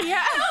heart?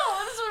 Yeah.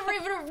 No, this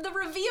was the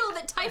reveal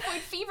that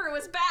typhoid fever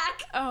was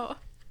back. Oh,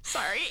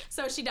 sorry.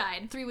 So she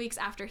died 3 weeks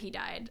after he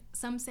died.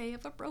 Some say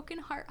of a broken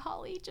heart,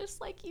 Holly, just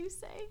like you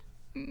say.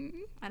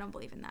 I don't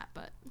believe in that,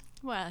 but...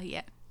 Well,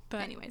 yeah.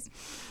 But anyways.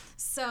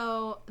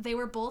 So they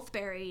were both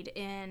buried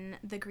in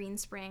the Green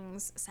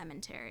Springs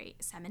Cemetery.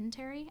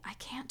 Cemetery? I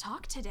can't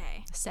talk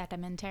today.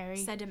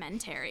 Sedimentary.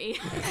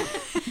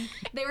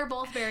 They were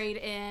both buried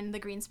in the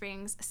Green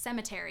Springs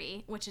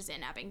Cemetery, which is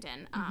in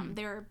Abingdon.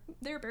 They're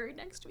buried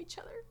next to each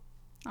other.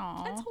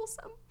 Aww. That's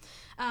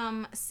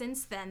wholesome.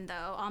 Since then,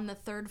 though, on the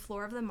 3rd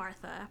floor of the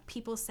Martha,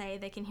 people say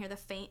they can hear the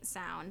faint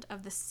sound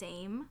of the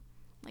same,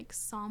 like,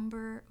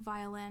 somber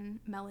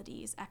violin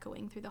melodies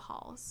echoing through the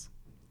halls.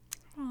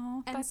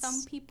 Aww, And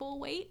some people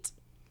wait.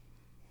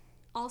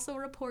 Also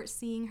report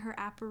seeing her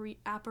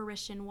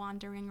apparition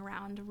wandering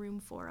around room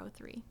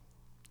 403.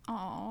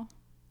 Aww.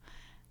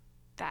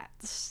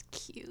 That's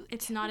cute.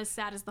 It's not as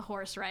sad as the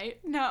horse, right?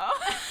 No.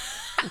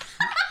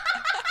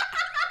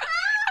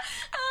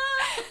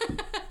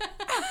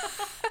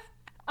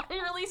 I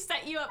really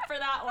set you up for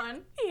that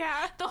one.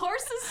 Yeah. The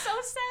horse is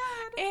so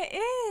sad. It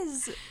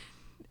is.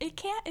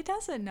 It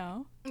doesn't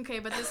know. Okay,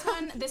 but this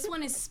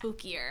one is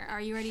spookier. Are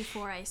you ready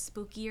for a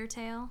spookier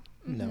tale?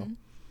 No.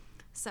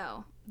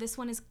 So, this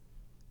one is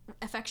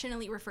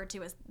affectionately referred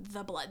to as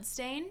the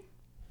Bloodstain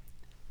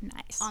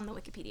Nice. on the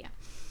Wikipedia.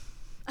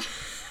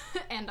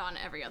 And on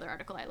every other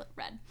article I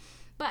read.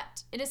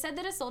 But it is said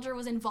that a soldier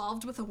was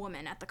involved with a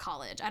woman at the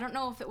college. I don't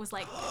know if it was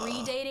like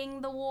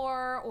predating the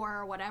war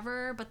or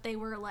whatever, but they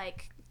were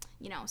like,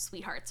 you know,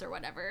 sweethearts or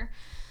whatever.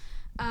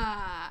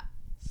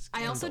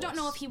 I also don't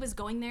know if he was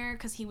going there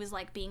because he was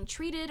like being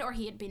treated or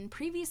he had been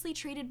previously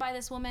treated by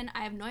this woman.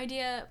 I have no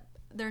idea.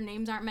 Their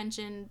names aren't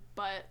mentioned,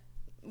 but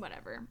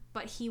whatever.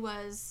 But he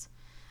was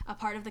a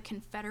part of the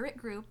Confederate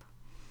group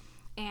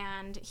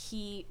and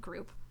he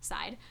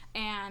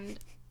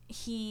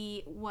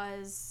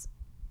was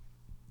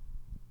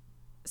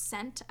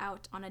sent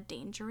out on a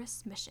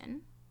dangerous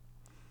mission,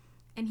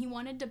 and he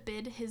wanted to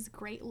bid his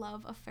great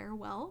love a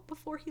farewell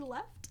before he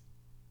left.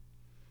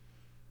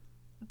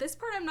 This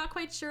part I'm not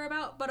quite sure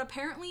about, but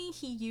apparently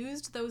he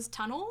used those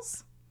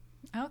tunnels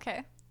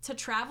Okay. to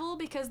travel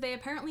because they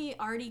apparently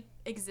already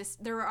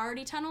exist. There were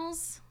already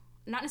tunnels,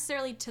 not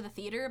necessarily to the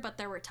theater, but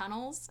there were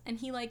tunnels, and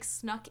he like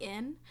snuck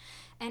in,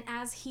 and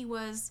as he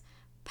was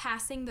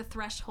passing the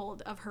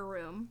threshold of her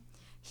room,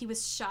 he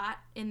was shot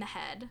in the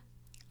head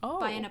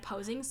by an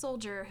opposing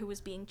soldier who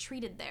was being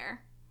treated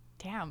there.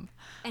 Damn.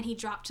 And he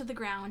dropped to the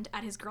ground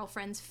at his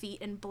girlfriend's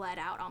feet and bled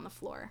out on the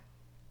floor.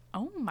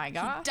 Oh my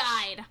gosh. He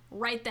died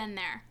right then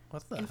there.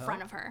 What the in hell?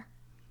 front of her.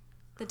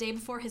 The day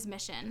before his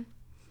mission.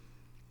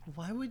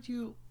 Why would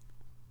you,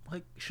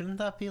 like, shouldn't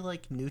that be,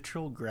 like,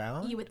 neutral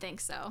ground? You would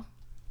think so.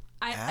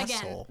 Asshole.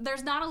 Again,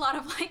 there's not a lot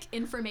of, like,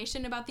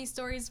 information about these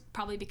stories,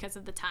 probably because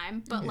of the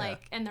time, but,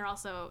 like, and they're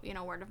also, you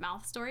know, word of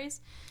mouth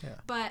stories. Yeah.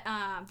 But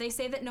they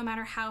say that no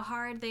matter how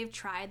hard they've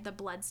tried, the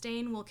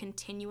bloodstain will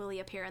continually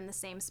appear in the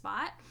same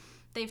spot.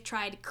 They've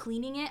tried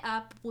cleaning it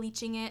up,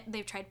 bleaching it.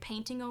 They've tried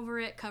painting over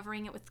it,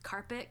 covering it with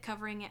carpet,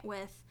 covering it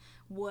with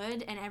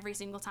wood, and every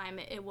single time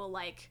it will,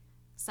 like,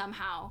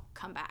 somehow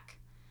come back.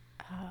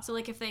 So,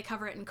 like, if they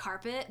cover it in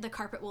carpet, the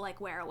carpet will, like,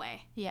 wear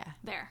away. Yeah.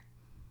 There.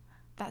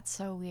 That's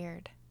so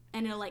weird.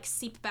 And it'll, like,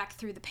 seep back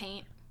through the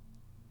paint.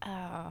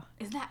 Oh.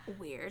 Isn't that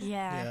weird?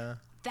 Yeah. Yeah.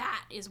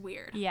 That is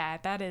weird. Yeah,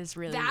 that is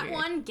really that weird.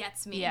 one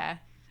gets me. Yeah.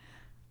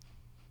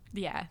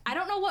 Yeah. I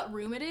don't know what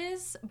room it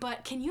is,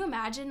 but can you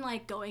imagine,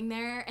 like, going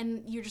there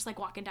and you're just, like,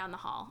 walking down the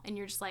hall and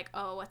you're just like,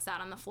 oh, what's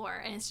that on the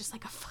floor? And it's just,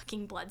 like, a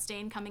fucking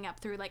bloodstain coming up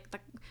through, like, the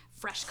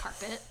fresh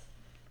carpet.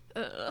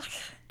 Ugh.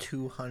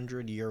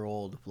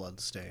 200-year-old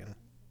bloodstain.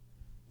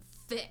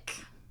 Thick.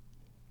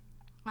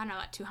 I don't know,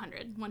 at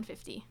 200,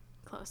 150.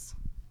 Close.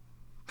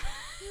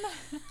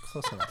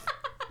 Close enough.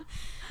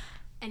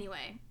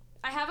 Anyway,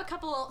 I have a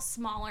couple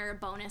smaller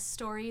bonus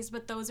stories,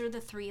 but those are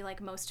the three,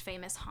 like, most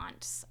famous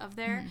haunts of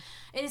there.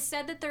 It is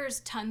said that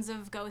there's tons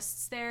of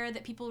ghosts there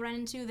that people run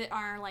into that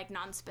are, like,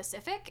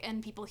 non-specific,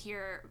 and people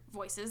hear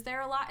voices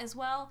there a lot as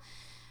well.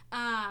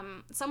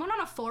 Someone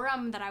on a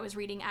forum that I was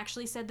reading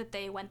actually said that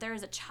they went there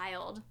as a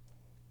child,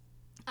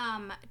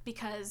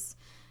 because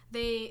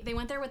they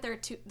went there with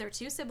their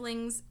two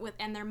siblings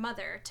and their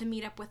mother to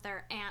meet up with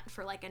their aunt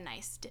for, like, a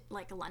nice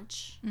like a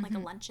lunch, like a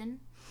luncheon.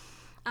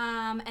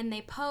 And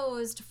they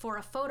posed for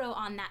a photo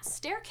on that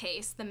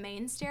staircase, the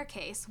main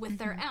staircase, with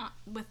their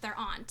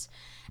aunt,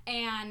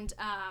 and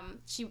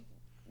she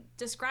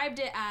described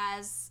it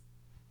as,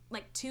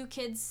 like, two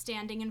kids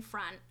standing in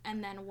front,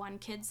 and then one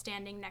kid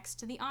standing next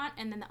to the aunt,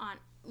 and then the aunt,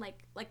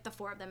 like the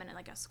four of them in,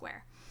 like, a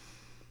square.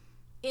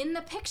 In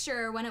the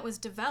picture, when it was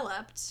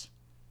developed,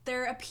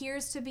 there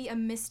appears to be a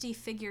misty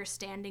figure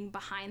standing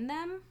behind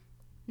them,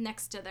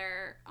 next to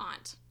their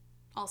aunt,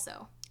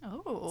 also.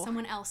 Oh.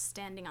 Someone else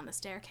standing on the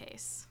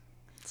staircase.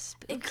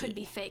 Spooky. It could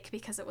be fake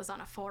because it was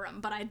on a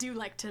forum, but I do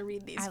like to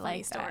read these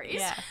funny stories.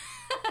 Yeah.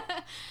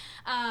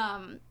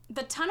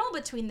 The tunnel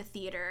between the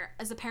theater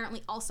is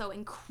apparently also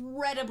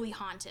incredibly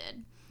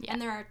haunted,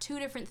 and there are two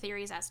different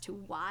theories as to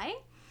why.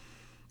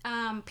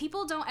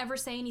 People don't ever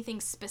say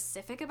anything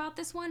specific about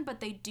this one, but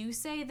they do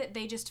say that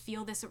they just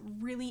feel this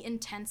really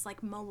intense,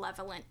 like,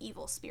 malevolent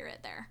evil spirit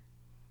there.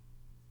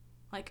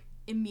 Like,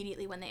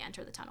 immediately when they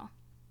enter the tunnel.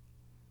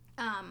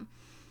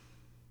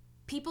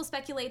 People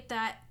speculate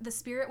that the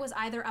spirit was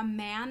either a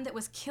man that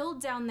was killed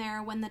down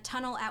there when the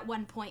tunnel at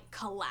one point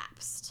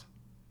collapsed.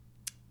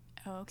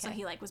 Oh, okay. So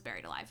he, like, was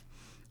buried alive.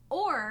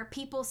 Or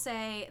people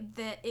say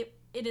that it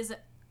is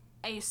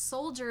a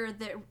soldier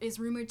that is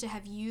rumored to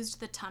have used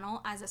the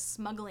tunnel as a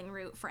smuggling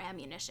route for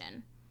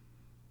ammunition.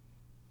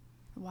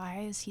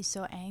 Why is he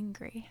so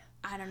angry?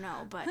 I don't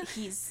know, but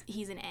he's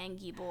an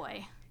angry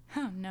boy.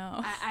 Oh,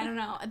 no. I don't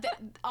know.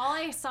 All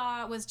I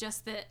saw was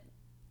just that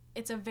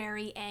it's a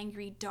very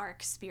angry,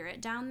 dark spirit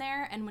down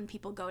there, and when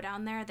people go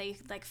down there, they,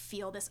 like,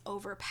 feel this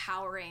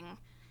overpowering,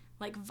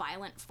 like,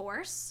 violent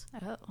force.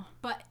 Oh.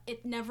 But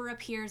it never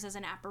appears as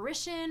an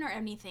apparition or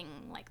anything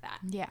like that.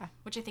 Yeah.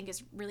 Which I think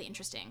is really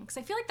interesting, because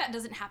I feel like that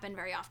doesn't happen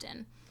very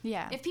often.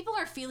 Yeah. If people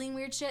are feeling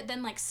weird shit,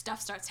 then, like, stuff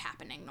starts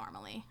happening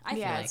normally. I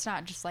feel like. It's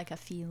not just, like, a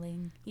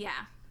feeling. Yeah.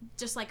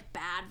 Just, like,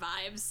 bad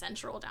vibes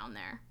central down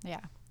there.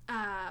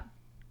 Yeah.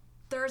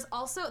 There's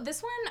also,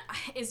 this one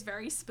is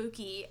very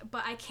spooky,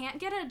 but I can't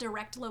get a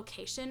direct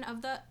location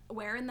of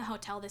where in the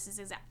hotel this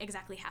is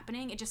exactly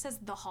happening. It just says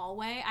the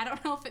hallway. I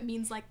don't know if it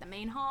means, like, the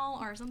main hall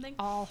or something.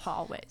 All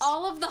hallways.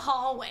 All of the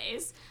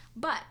hallways.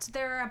 But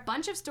there are a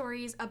bunch of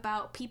stories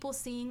about people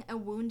seeing a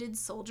wounded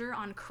soldier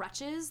on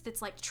crutches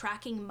that's, like,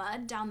 tracking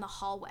mud down the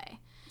hallway.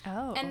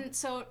 Oh. And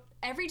so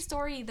every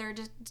story, they're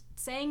just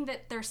saying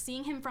that they're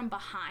seeing him from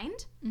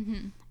behind.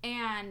 Mm-hmm.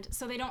 And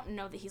so they don't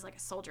know that he's, like, a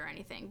soldier or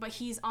anything. But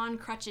he's on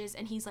crutches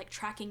and he's, like,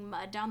 tracking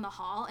mud down the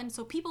hall. And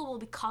so people will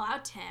call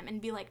out to him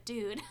and be like,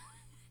 dude,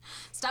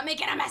 stop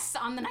making a mess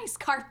on the nice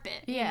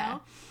carpet. Yeah.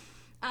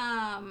 You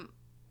know?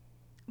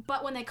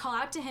 But when they call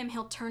out to him,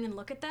 he'll turn and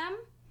look at them.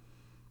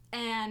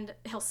 And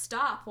he'll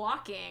stop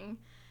walking.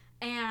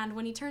 And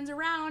when he turns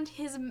around,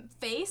 his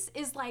face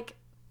is, like,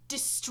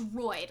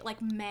 destroyed,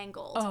 like,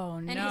 mangled. Oh,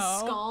 no. And his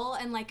skull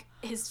and, like,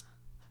 his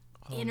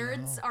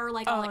innards are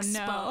like all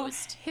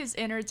exposed. His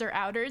innards are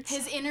outards.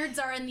 His innards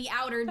are in the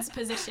outards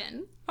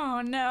position.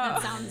 Oh no.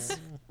 That sounds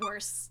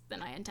worse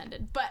than I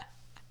intended. But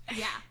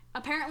yeah,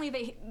 apparently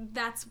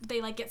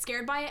they like get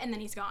scared by it and then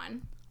he's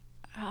gone.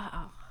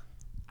 Oh.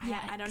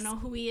 I don't know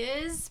who he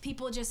is.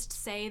 People just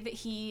say that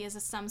he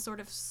is some sort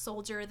of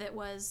soldier that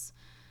was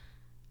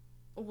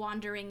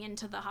wandering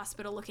into the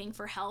hospital looking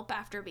for help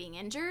after being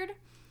injured.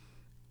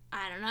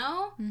 I don't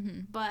know. Mm-hmm.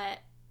 But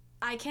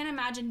I can't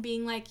imagine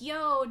being like,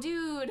 yo,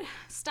 dude,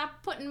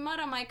 stop putting mud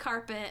on my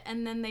carpet.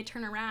 And then they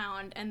turn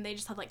around and they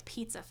just have like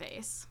pizza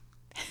face.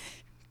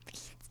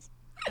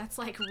 That's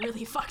like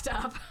really fucked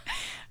up.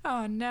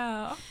 Oh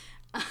no.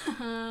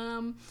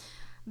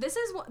 This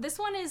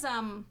one is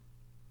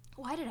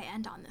why did I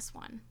end on this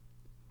one?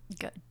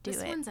 Good.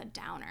 This one's a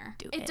downer.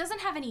 It doesn't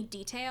have any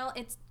detail.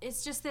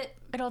 It's just that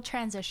it'll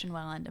transition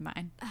well into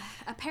mine.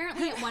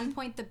 Apparently at one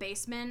point the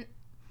basement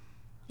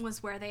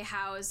was where they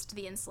housed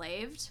the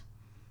enslaved.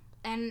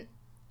 And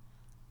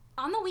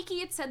on the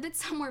wiki it said that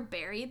some were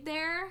buried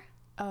there.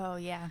 Oh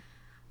yeah.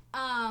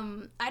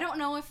 I don't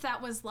know if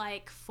that was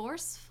like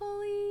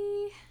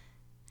forcefully,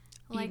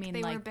 like you mean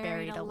they like were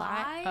buried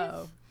alive,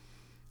 oh,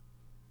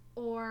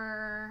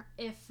 or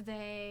if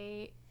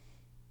they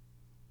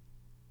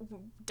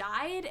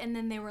died and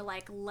then they were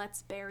like,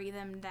 let's bury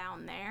them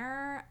down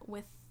there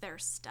with their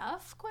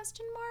stuff, ?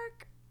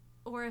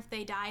 Or if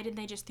they died and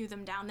they just threw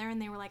them down there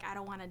and they were like, I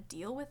don't want to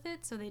deal with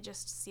it, so they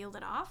just sealed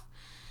it off.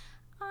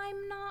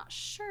 I'm not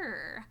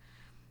sure.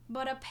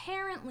 But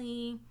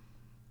apparently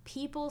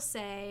people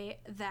say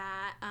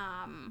that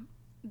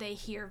they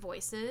hear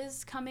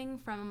voices coming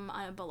from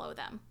below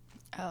them.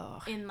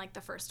 Oh. In like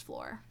the first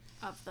floor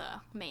of the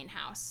main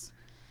house,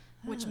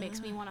 which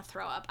makes me want to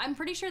throw up. I'm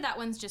pretty sure that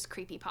one's just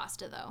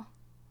creepypasta though.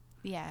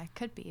 Yeah, it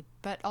could be,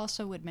 but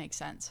also would make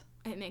sense.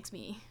 It makes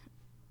me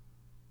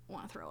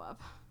want to throw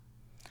up.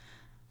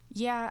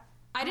 Yeah.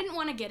 I didn't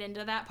want to get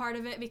into that part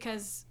of it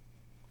because,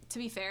 to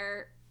be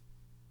fair,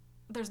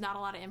 there's not a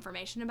lot of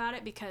information about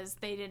it because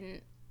they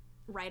didn't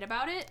write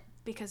about it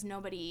because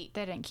they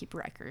didn't keep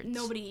records.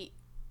 Nobody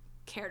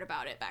cared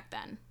about it back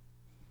then.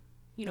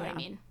 You know what I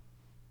mean?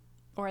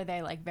 Or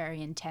they like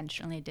very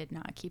intentionally did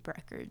not keep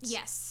records.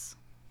 Yes.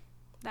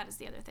 That is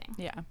the other thing.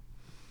 Yeah.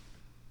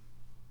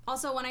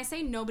 Also, when I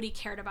say nobody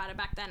cared about it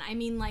back then, I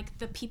mean like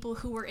the people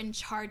who were in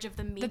charge of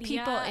the media, the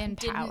people in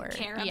power,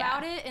 didn't care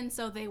about it, and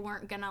so they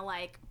weren't gonna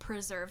like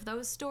preserve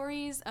those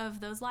stories of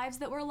those lives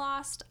that were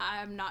lost.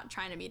 I'm not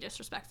trying to be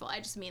disrespectful. I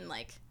just mean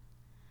like,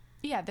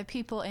 yeah, the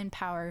people in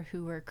power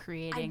who were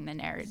creating the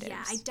narratives.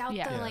 Yeah, I doubt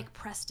the like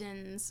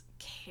Prestons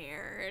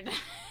cared.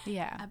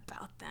 Yeah.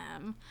 about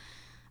them.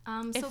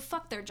 So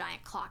fuck their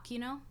giant clock, you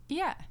know?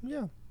 Yeah.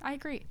 Yeah. I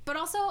agree. But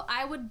also,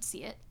 I would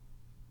see it.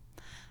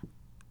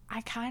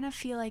 I kind of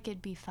feel like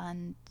it'd be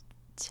fun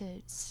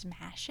to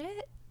smash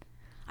it.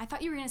 I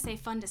thought you were going to say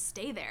fun to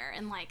stay there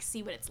and, like,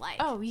 see what it's like.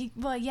 Oh,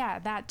 well, yeah,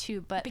 that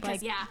too. But,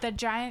 because, like, the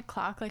giant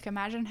clock, like,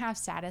 imagine how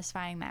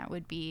satisfying that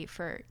would be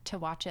to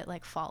watch it,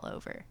 like, fall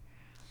over,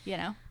 you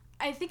know?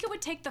 I think it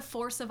would take the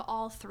force of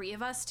all three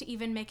of us to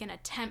even make an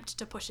attempt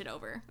to push it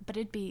over. But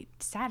it'd be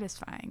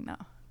satisfying,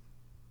 though.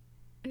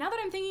 Now that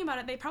I'm thinking about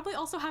it, they probably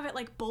also have it,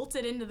 like,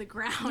 bolted into the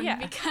ground. Yeah.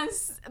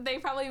 Because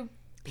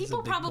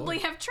people probably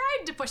have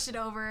tried to push it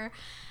over.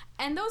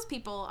 And those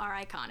people are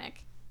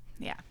iconic.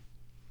 Yeah.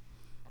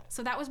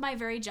 So that was my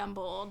very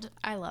jumbled.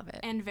 I love it.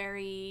 And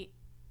very,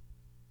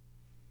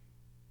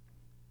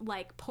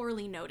 like,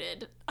 poorly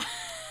noted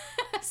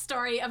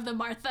story of the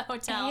Martha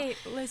Hotel. Hey,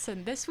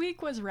 listen, this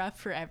week was rough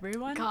for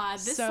everyone. God,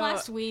 this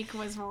last week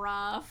was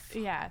rough.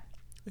 Yeah.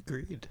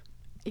 Agreed.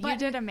 You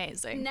did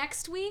amazing.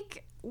 Next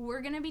week,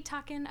 we're going to be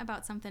talking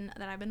about something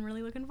that I've been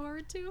really looking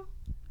forward to.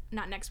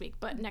 Not next week,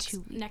 but next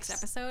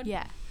episode.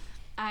 Yeah.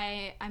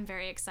 I'm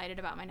very excited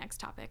about my next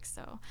topic.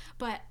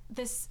 But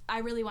I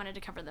really wanted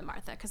to cover the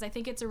Martha because I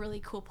think it's a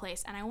really cool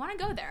place and I want to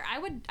go there. I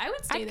would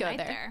stay the night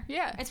there.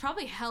 Yeah. It's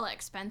probably hella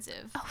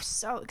expensive. Oh,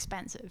 so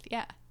expensive.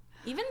 Yeah.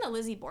 Even the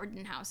Lizzie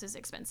Borden house is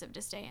expensive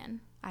to stay in.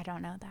 I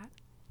don't know that.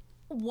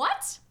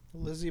 What?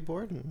 Lizzie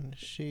Borden,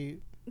 she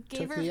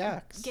took the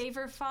axe. Gave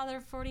her father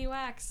 40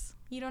 whacks.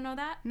 You don't know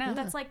that? No. Yeah.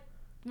 That's like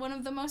one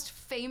of the most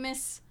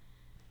famous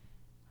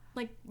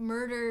like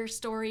murder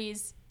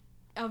stories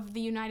of the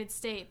United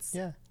States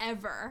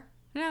ever.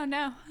 No, I don't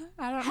know.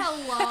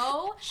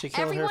 Hello. She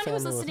killed her Everyone who's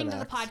family with listening an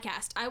to the axe.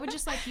 podcast, I would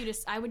just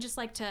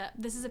like to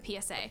this is a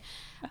PSA.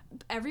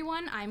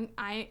 Everyone,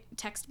 I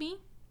text me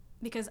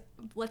because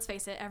let's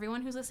face it,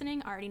 everyone who's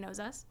listening already knows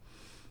us.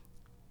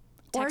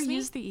 Text me.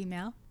 Use the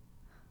email.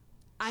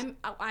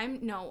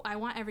 I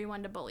want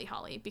everyone to bully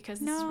Holly because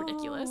this is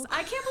ridiculous.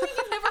 I can't believe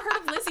you've never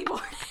heard of Lizzie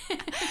Borden.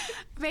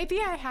 Maybe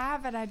I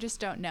have and I just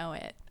don't know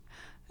it.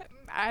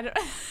 I don't.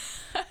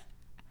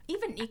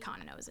 Even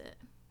Econ knows it.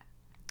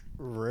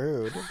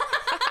 Rude.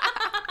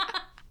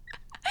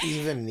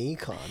 Even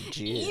Nikon,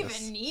 jeez.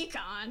 Even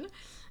Nikon.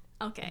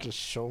 Okay. Just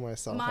show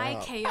myself my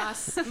out.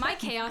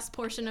 chaos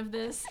portion of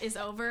this is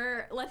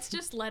over. Let's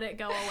just let it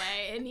go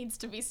away. It needs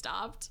to be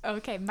stopped.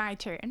 Okay, my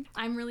turn.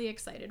 I'm really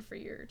excited for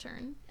your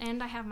turn. And I have